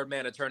Harvey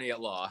Birdman, Attorney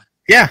at Law.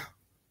 Yeah.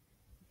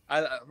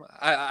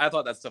 I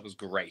thought that stuff was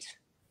great.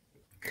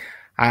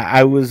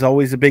 I was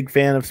always a big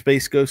fan of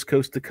Space Ghost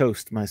Coast to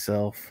Coast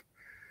myself.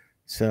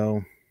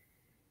 So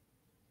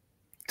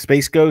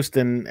Space Ghost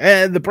and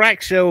the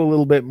Brack Show a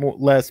little bit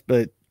less,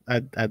 but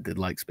I did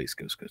like Space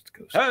Ghost Coast to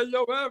Coast.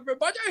 Hello,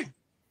 everybody.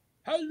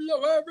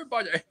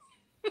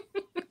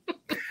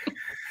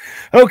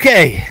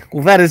 Okay,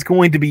 well, that is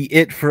going to be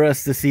it for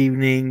us this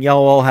evening.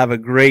 Y'all all have a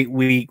great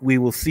week. We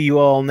will see you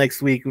all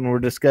next week when we're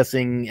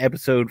discussing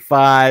episode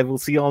 5. We'll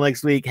see you all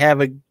next week.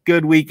 Have a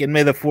good week, and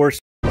may the Force